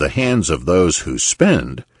into the hands of those who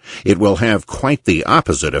spend, it will have quite the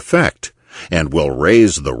opposite effect, and will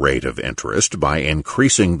raise the rate of interest by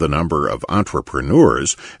increasing the number of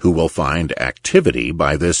entrepreneurs who will find activity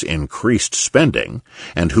by this increased spending,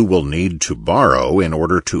 and who will need to borrow in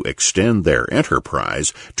order to extend their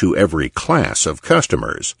enterprise to every class of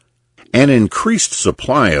customers. An increased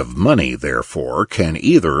supply of money, therefore, can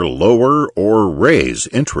either lower or raise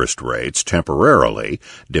interest rates temporarily,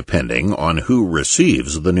 depending on who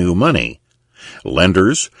receives the new money.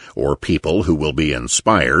 Lenders, or people who will be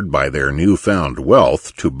inspired by their newfound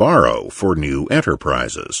wealth to borrow for new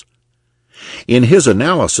enterprises. In his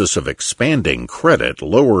analysis of expanding credit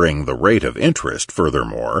lowering the rate of interest,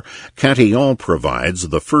 furthermore, Cantillon provides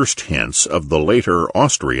the first hints of the later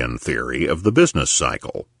Austrian theory of the business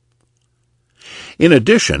cycle. In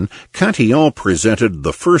addition, Cantillon presented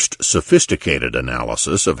the first sophisticated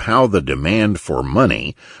analysis of how the demand for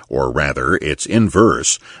money, or rather its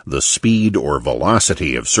inverse, the speed or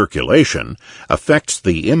velocity of circulation, affects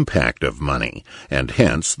the impact of money, and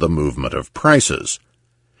hence the movement of prices.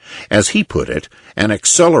 As he put it, an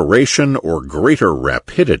acceleration or greater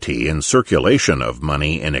rapidity in circulation of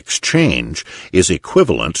money in exchange is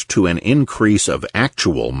equivalent to an increase of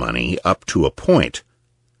actual money up to a point.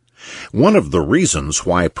 One of the reasons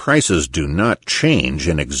why prices do not change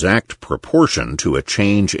in exact proportion to a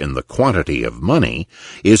change in the quantity of money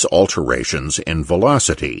is alterations in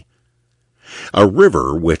velocity. A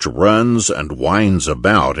river which runs and winds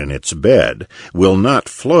about in its bed will not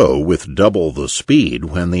flow with double the speed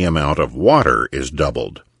when the amount of water is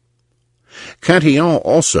doubled. Cantillon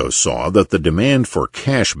also saw that the demand for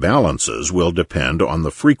cash balances will depend on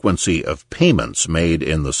the frequency of payments made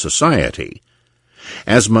in the society.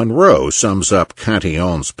 As Monroe sums up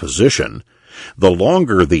Cantillon's position, the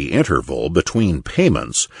longer the interval between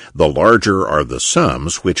payments, the larger are the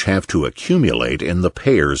sums which have to accumulate in the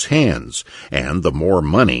payer's hands, and the more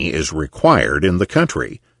money is required in the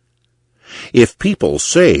country. If people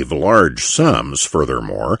save large sums,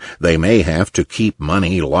 furthermore, they may have to keep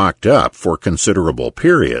money locked up for considerable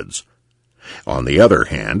periods. On the other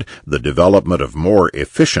hand, the development of more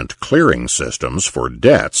efficient clearing systems for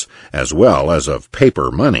debts, as well as of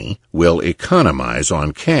paper money, will economize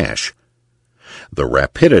on cash. The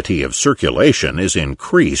rapidity of circulation is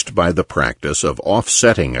increased by the practice of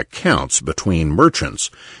offsetting accounts between merchants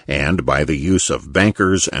and by the use of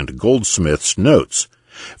bankers' and goldsmiths' notes,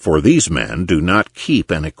 for these men do not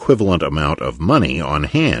keep an equivalent amount of money on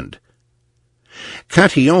hand.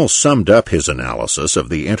 Cantillon summed up his analysis of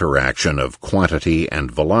the interaction of quantity and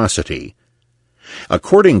velocity.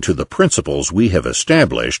 According to the principles we have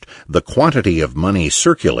established, the quantity of money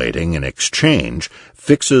circulating in exchange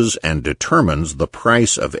fixes and determines the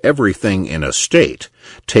price of everything in a state,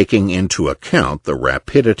 taking into account the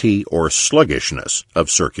rapidity or sluggishness of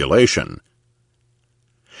circulation.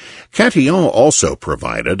 Cantillon also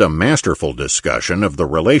provided a masterful discussion of the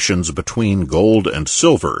relations between gold and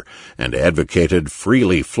silver and advocated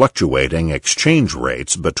freely fluctuating exchange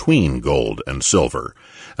rates between gold and silver,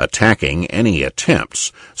 attacking any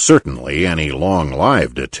attempts, certainly any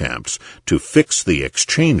long-lived attempts, to fix the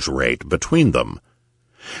exchange rate between them.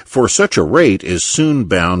 For such a rate is soon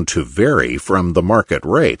bound to vary from the market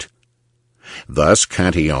rate. Thus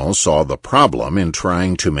Cantillon saw the problem in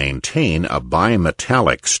trying to maintain a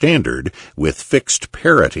bimetallic standard with fixed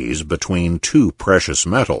parities between two precious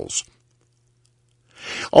metals.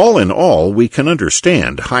 All in all, we can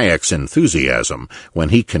understand Hayek's enthusiasm when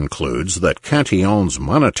he concludes that Cantillon's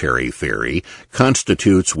monetary theory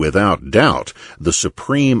constitutes without doubt the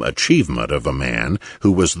supreme achievement of a man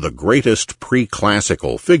who was the greatest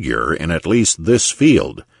pre-classical figure in at least this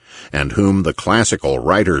field, and whom the classical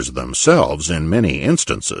writers themselves in many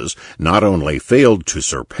instances not only failed to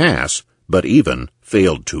surpass, but even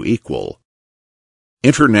failed to equal.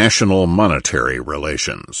 International monetary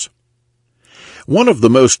relations. One of the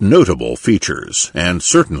most notable features, and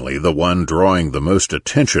certainly the one drawing the most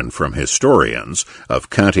attention from historians, of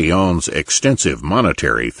Cantillon's extensive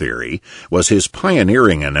monetary theory was his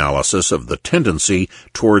pioneering analysis of the tendency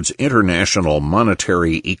towards international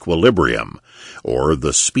monetary equilibrium, or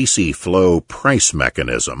the specie-flow price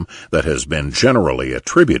mechanism that has been generally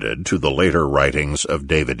attributed to the later writings of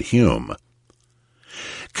David Hume.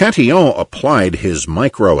 Cantillon applied his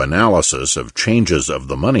microanalysis of changes of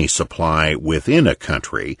the money supply within a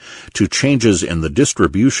country to changes in the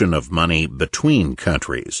distribution of money between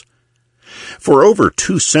countries. For over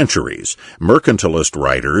 2 centuries, mercantilist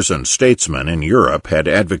writers and statesmen in Europe had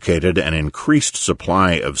advocated an increased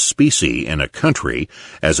supply of specie in a country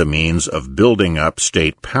as a means of building up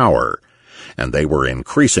state power, and they were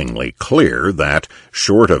increasingly clear that,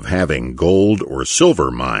 short of having gold or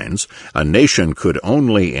silver mines, a nation could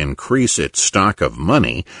only increase its stock of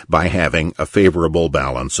money by having a favorable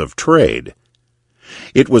balance of trade.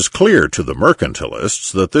 It was clear to the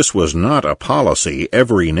mercantilists that this was not a policy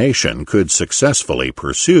every nation could successfully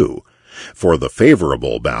pursue, for the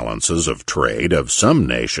favorable balances of trade of some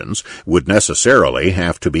nations would necessarily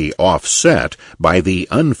have to be offset by the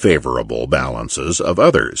unfavorable balances of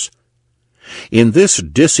others. In this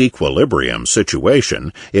disequilibrium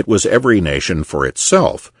situation, it was every nation for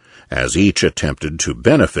itself, as each attempted to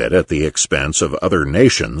benefit at the expense of other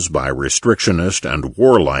nations by restrictionist and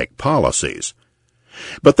warlike policies.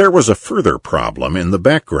 But there was a further problem in the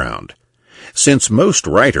background. Since most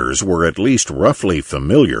writers were at least roughly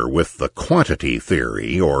familiar with the quantity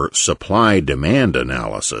theory or supply-demand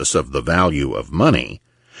analysis of the value of money,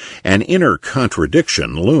 an inner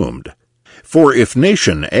contradiction loomed. For if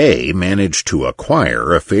nation A managed to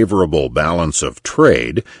acquire a favorable balance of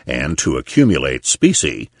trade and to accumulate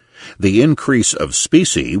specie, the increase of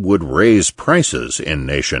specie would raise prices in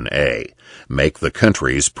nation A, make the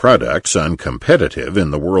country's products uncompetitive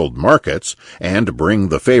in the world markets, and bring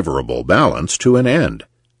the favorable balance to an end.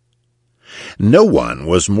 No one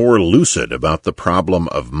was more lucid about the problem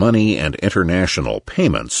of money and international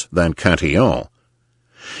payments than Cantillon.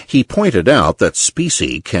 He pointed out that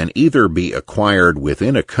specie can either be acquired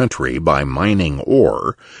within a country by mining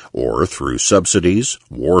ore, or through subsidies,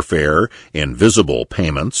 warfare, invisible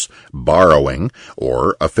payments, borrowing,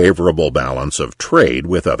 or a favorable balance of trade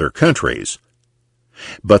with other countries.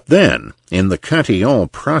 But then, in the Cantillon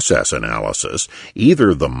process analysis,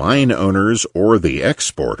 either the mine owners or the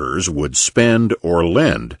exporters would spend or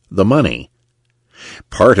lend the money.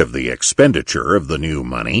 Part of the expenditure of the new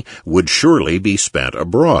money would surely be spent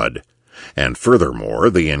abroad, and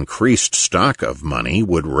furthermore the increased stock of money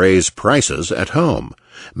would raise prices at home,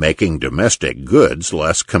 making domestic goods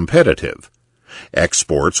less competitive.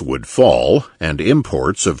 Exports would fall, and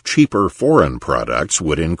imports of cheaper foreign products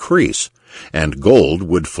would increase, and gold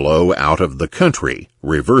would flow out of the country,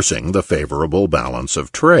 reversing the favorable balance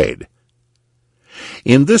of trade.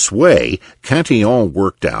 In this way, Cantillon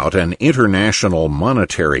worked out an international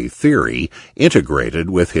monetary theory integrated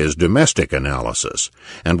with his domestic analysis,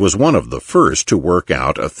 and was one of the first to work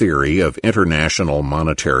out a theory of international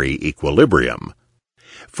monetary equilibrium.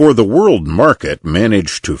 For the world market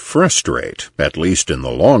managed to frustrate, at least in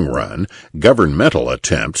the long run, governmental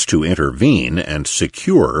attempts to intervene and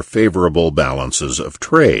secure favorable balances of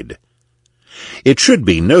trade. It should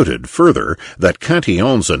be noted further that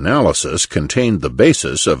Cantillon's analysis contained the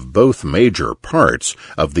basis of both major parts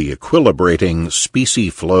of the equilibrating specie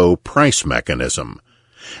flow price mechanism,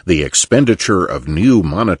 the expenditure of new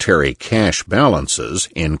monetary cash balances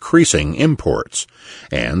increasing imports,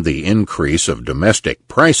 and the increase of domestic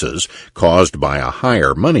prices caused by a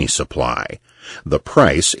higher money supply, the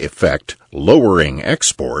price effect lowering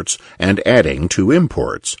exports and adding to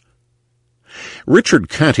imports. Richard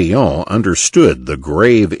Cantillon understood the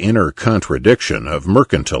grave inner contradiction of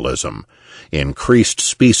mercantilism, increased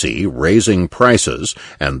specie raising prices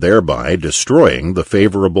and thereby destroying the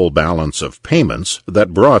favorable balance of payments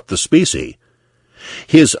that brought the specie.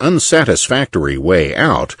 His unsatisfactory way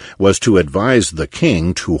out was to advise the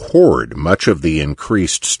king to hoard much of the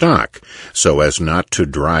increased stock so as not to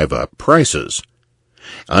drive up prices.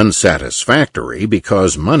 Unsatisfactory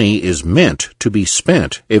because money is meant to be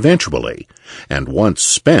spent eventually, and once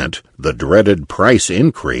spent, the dreaded price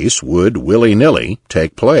increase would willy-nilly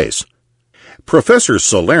take place. Professor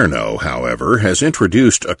Salerno, however, has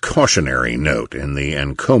introduced a cautionary note in the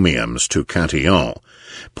encomiums to Cantillon,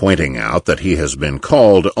 pointing out that he has been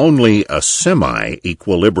called only a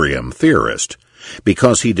semi-equilibrium theorist,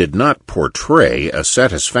 because he did not portray a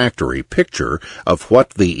satisfactory picture of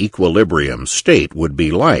what the equilibrium state would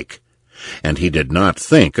be like, and he did not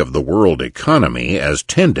think of the world economy as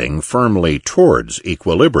tending firmly towards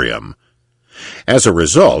equilibrium. As a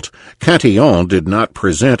result, Cantillon did not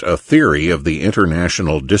present a theory of the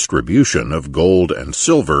international distribution of gold and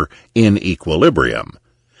silver in equilibrium.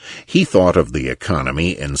 He thought of the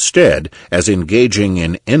economy instead as engaging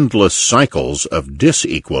in endless cycles of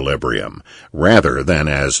disequilibrium, rather than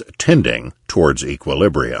as tending towards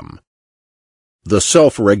equilibrium. The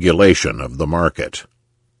self-regulation of the market.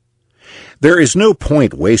 There is no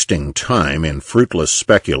point wasting time in fruitless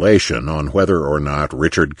speculation on whether or not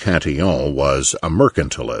Richard Cantillon was a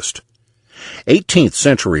mercantilist.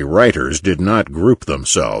 18th-century writers did not group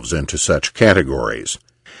themselves into such categories.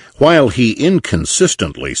 While he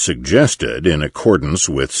inconsistently suggested, in accordance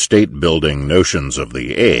with state-building notions of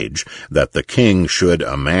the age, that the king should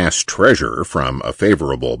amass treasure from a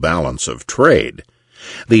favorable balance of trade,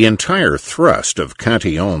 the entire thrust of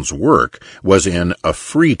Cantillon's work was in a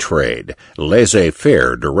free trade,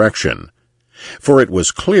 laissez-faire direction, for it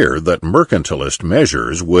was clear that mercantilist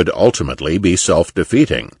measures would ultimately be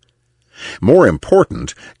self-defeating. More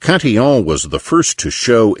important, Cantillon was the first to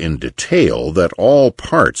show in detail that all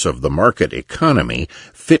parts of the market economy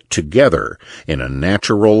fit together in a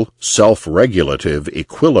natural, self-regulative,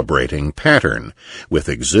 equilibrating pattern, with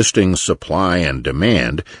existing supply and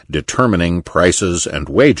demand determining prices and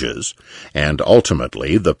wages, and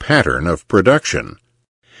ultimately the pattern of production.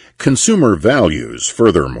 Consumer values,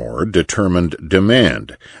 furthermore, determined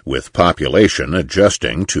demand, with population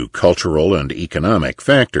adjusting to cultural and economic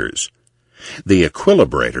factors. The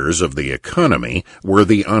equilibrators of the economy were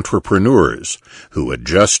the entrepreneurs, who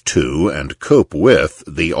adjust to and cope with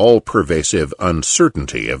the all-pervasive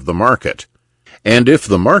uncertainty of the market. And if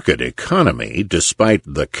the market economy, despite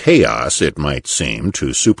the chaos it might seem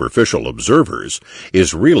to superficial observers,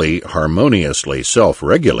 is really harmoniously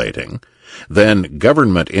self-regulating, then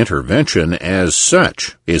government intervention as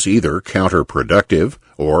such is either counterproductive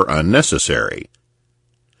or unnecessary.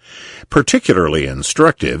 Particularly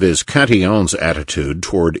instructive is Cantillon's attitude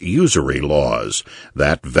toward usury laws,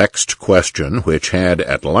 that vexed question which had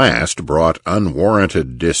at last brought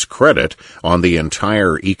unwarranted discredit on the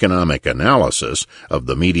entire economic analysis of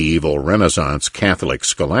the medieval Renaissance Catholic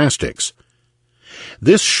scholastics.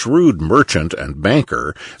 This shrewd merchant and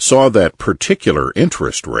banker saw that particular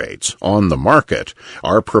interest rates on the market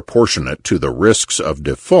are proportionate to the risks of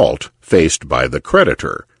default faced by the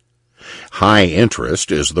creditor. High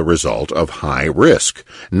interest is the result of high risk,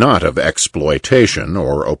 not of exploitation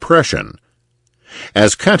or oppression.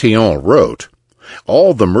 As Cantillon wrote,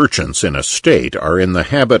 all the merchants in a state are in the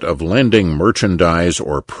habit of lending merchandise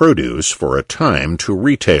or produce for a time to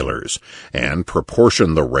retailers, and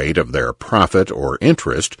proportion the rate of their profit or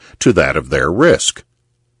interest to that of their risk.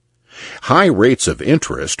 High rates of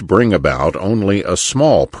interest bring about only a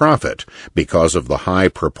small profit because of the high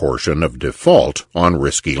proportion of default on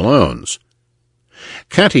risky loans.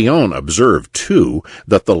 Cantillon observed, too,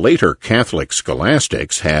 that the later Catholic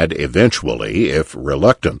scholastics had eventually, if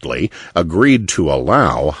reluctantly, agreed to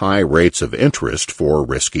allow high rates of interest for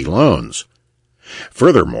risky loans.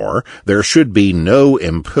 Furthermore, there should be no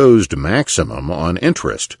imposed maximum on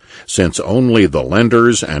interest, since only the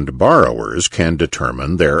lenders and borrowers can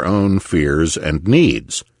determine their own fears and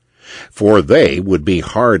needs. For they would be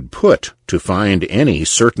hard put to find any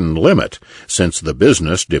certain limit, since the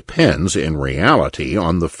business depends in reality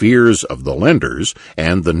on the fears of the lenders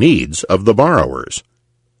and the needs of the borrowers.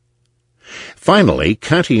 Finally,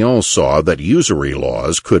 Cantillon saw that usury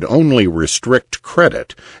laws could only restrict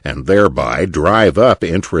credit and thereby drive up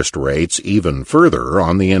interest rates even further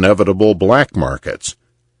on the inevitable black markets.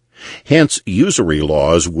 Hence, usury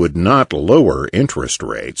laws would not lower interest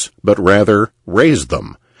rates, but rather raise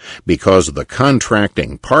them, because the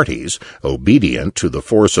contracting parties, obedient to the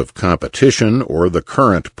force of competition or the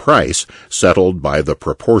current price settled by the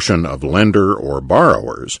proportion of lender or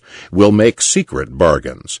borrowers, will make secret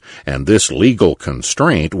bargains, and this legal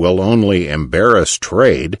constraint will only embarrass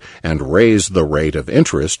trade and raise the rate of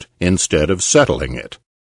interest instead of settling it.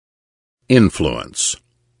 Influence.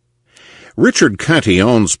 Richard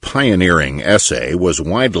Cantillon's pioneering essay was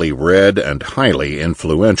widely read and highly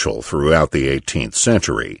influential throughout the 18th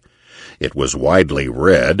century. It was widely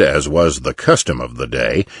read, as was the custom of the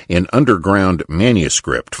day, in underground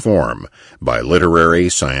manuscript form, by literary,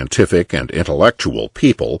 scientific, and intellectual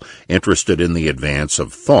people interested in the advance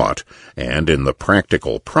of thought and in the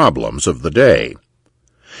practical problems of the day.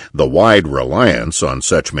 The wide reliance on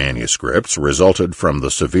such manuscripts resulted from the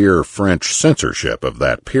severe French censorship of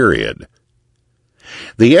that period.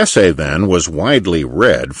 The essay, then, was widely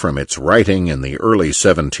read from its writing in the early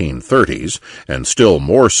 1730s, and still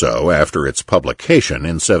more so after its publication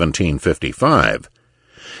in 1755.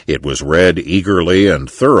 It was read eagerly and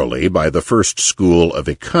thoroughly by the first school of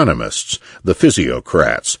economists, the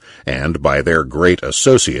physiocrats, and by their great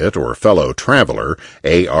associate or fellow traveler,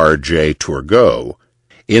 A.R.J. Turgot.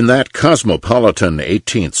 In that cosmopolitan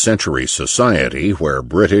 18th century society where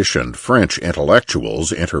British and French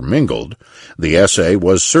intellectuals intermingled, the essay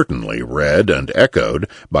was certainly read and echoed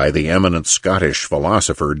by the eminent Scottish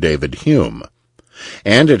philosopher David Hume.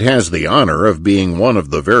 And it has the honor of being one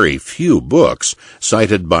of the very few books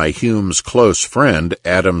cited by Hume's close friend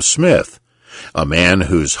Adam Smith, a man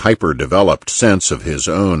whose hyper-developed sense of his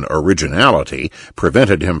own originality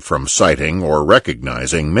prevented him from citing or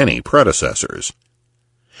recognizing many predecessors.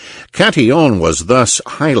 Cantillon was thus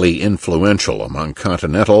highly influential among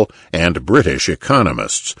continental and British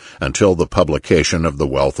economists until the publication of The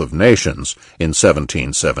Wealth of Nations in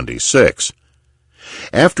 1776.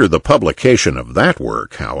 After the publication of that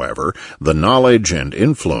work, however, the knowledge and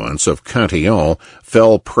influence of Cantillon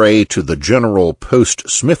fell prey to the general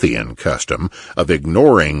post-Smithian custom of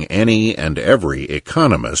ignoring any and every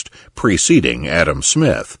economist preceding Adam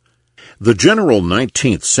Smith. The general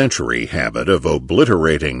 19th century habit of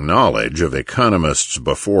obliterating knowledge of economists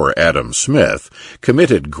before Adam Smith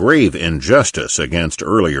committed grave injustice against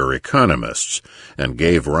earlier economists and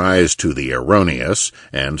gave rise to the erroneous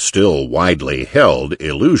and still widely held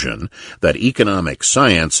illusion that economic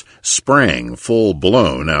science sprang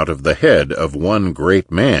full-blown out of the head of one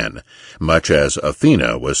great man, much as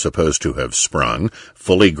Athena was supposed to have sprung,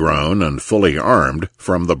 fully grown and fully armed,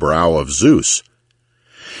 from the brow of Zeus.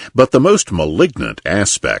 But the most malignant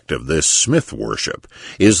aspect of this Smith worship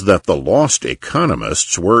is that the lost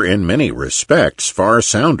economists were in many respects far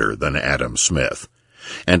sounder than Adam Smith,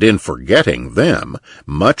 and in forgetting them,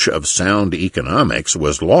 much of sound economics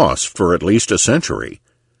was lost for at least a century.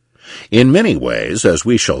 In many ways, as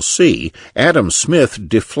we shall see, Adam Smith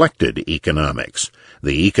deflected economics,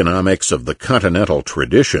 the economics of the continental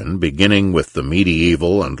tradition beginning with the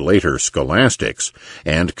medieval and later scholastics,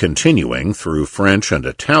 and continuing through French and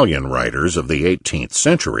Italian writers of the 18th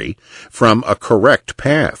century, from a correct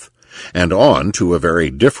path, and on to a very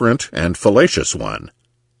different and fallacious one.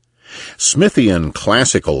 Smithian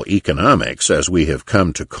classical economics, as we have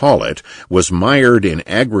come to call it, was mired in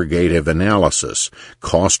aggregative analysis,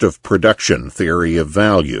 cost of production theory of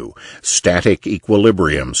value, static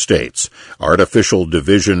equilibrium states, artificial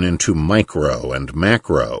division into micro and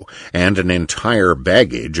macro, and an entire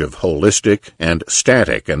baggage of holistic and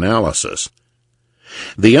static analysis.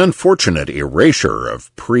 The unfortunate erasure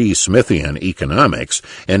of pre-Smithian economics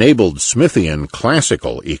enabled Smithian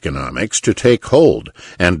classical economics to take hold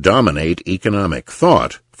and dominate economic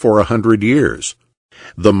thought for 100 years.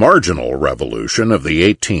 The marginal revolution of the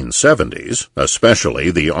 1870s, especially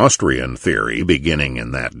the Austrian theory beginning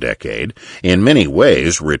in that decade, in many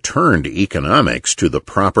ways returned economics to the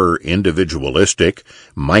proper individualistic,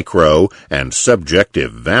 micro, and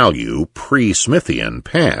subjective value pre-Smithian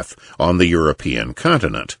path on the European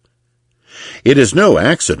continent. It is no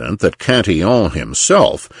accident that Cantillon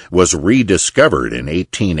himself was rediscovered in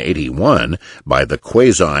 1881 by the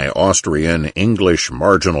quasi-Austrian English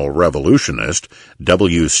marginal revolutionist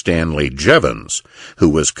W. Stanley Jevons, who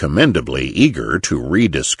was commendably eager to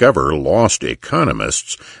rediscover lost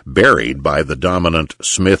economists buried by the dominant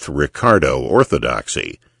Smith-Ricardo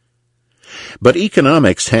orthodoxy. But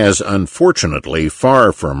economics has unfortunately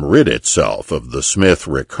far from rid itself of the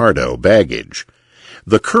Smith-Ricardo baggage.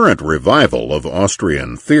 The current revival of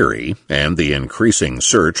Austrian theory and the increasing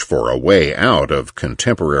search for a way out of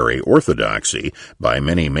contemporary orthodoxy by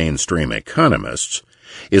many mainstream economists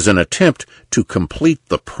is an attempt to complete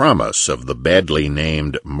the promise of the badly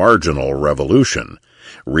named marginal revolution,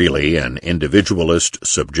 really an individualist,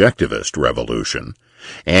 subjectivist revolution,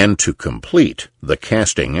 and to complete the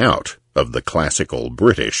casting out of the classical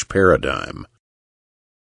British paradigm.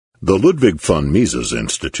 The Ludwig von Mises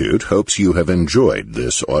Institute hopes you have enjoyed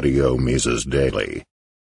this audio Mises Daily.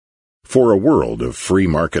 For a world of free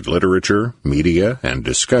market literature, media, and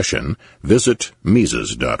discussion, visit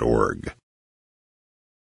Mises.org.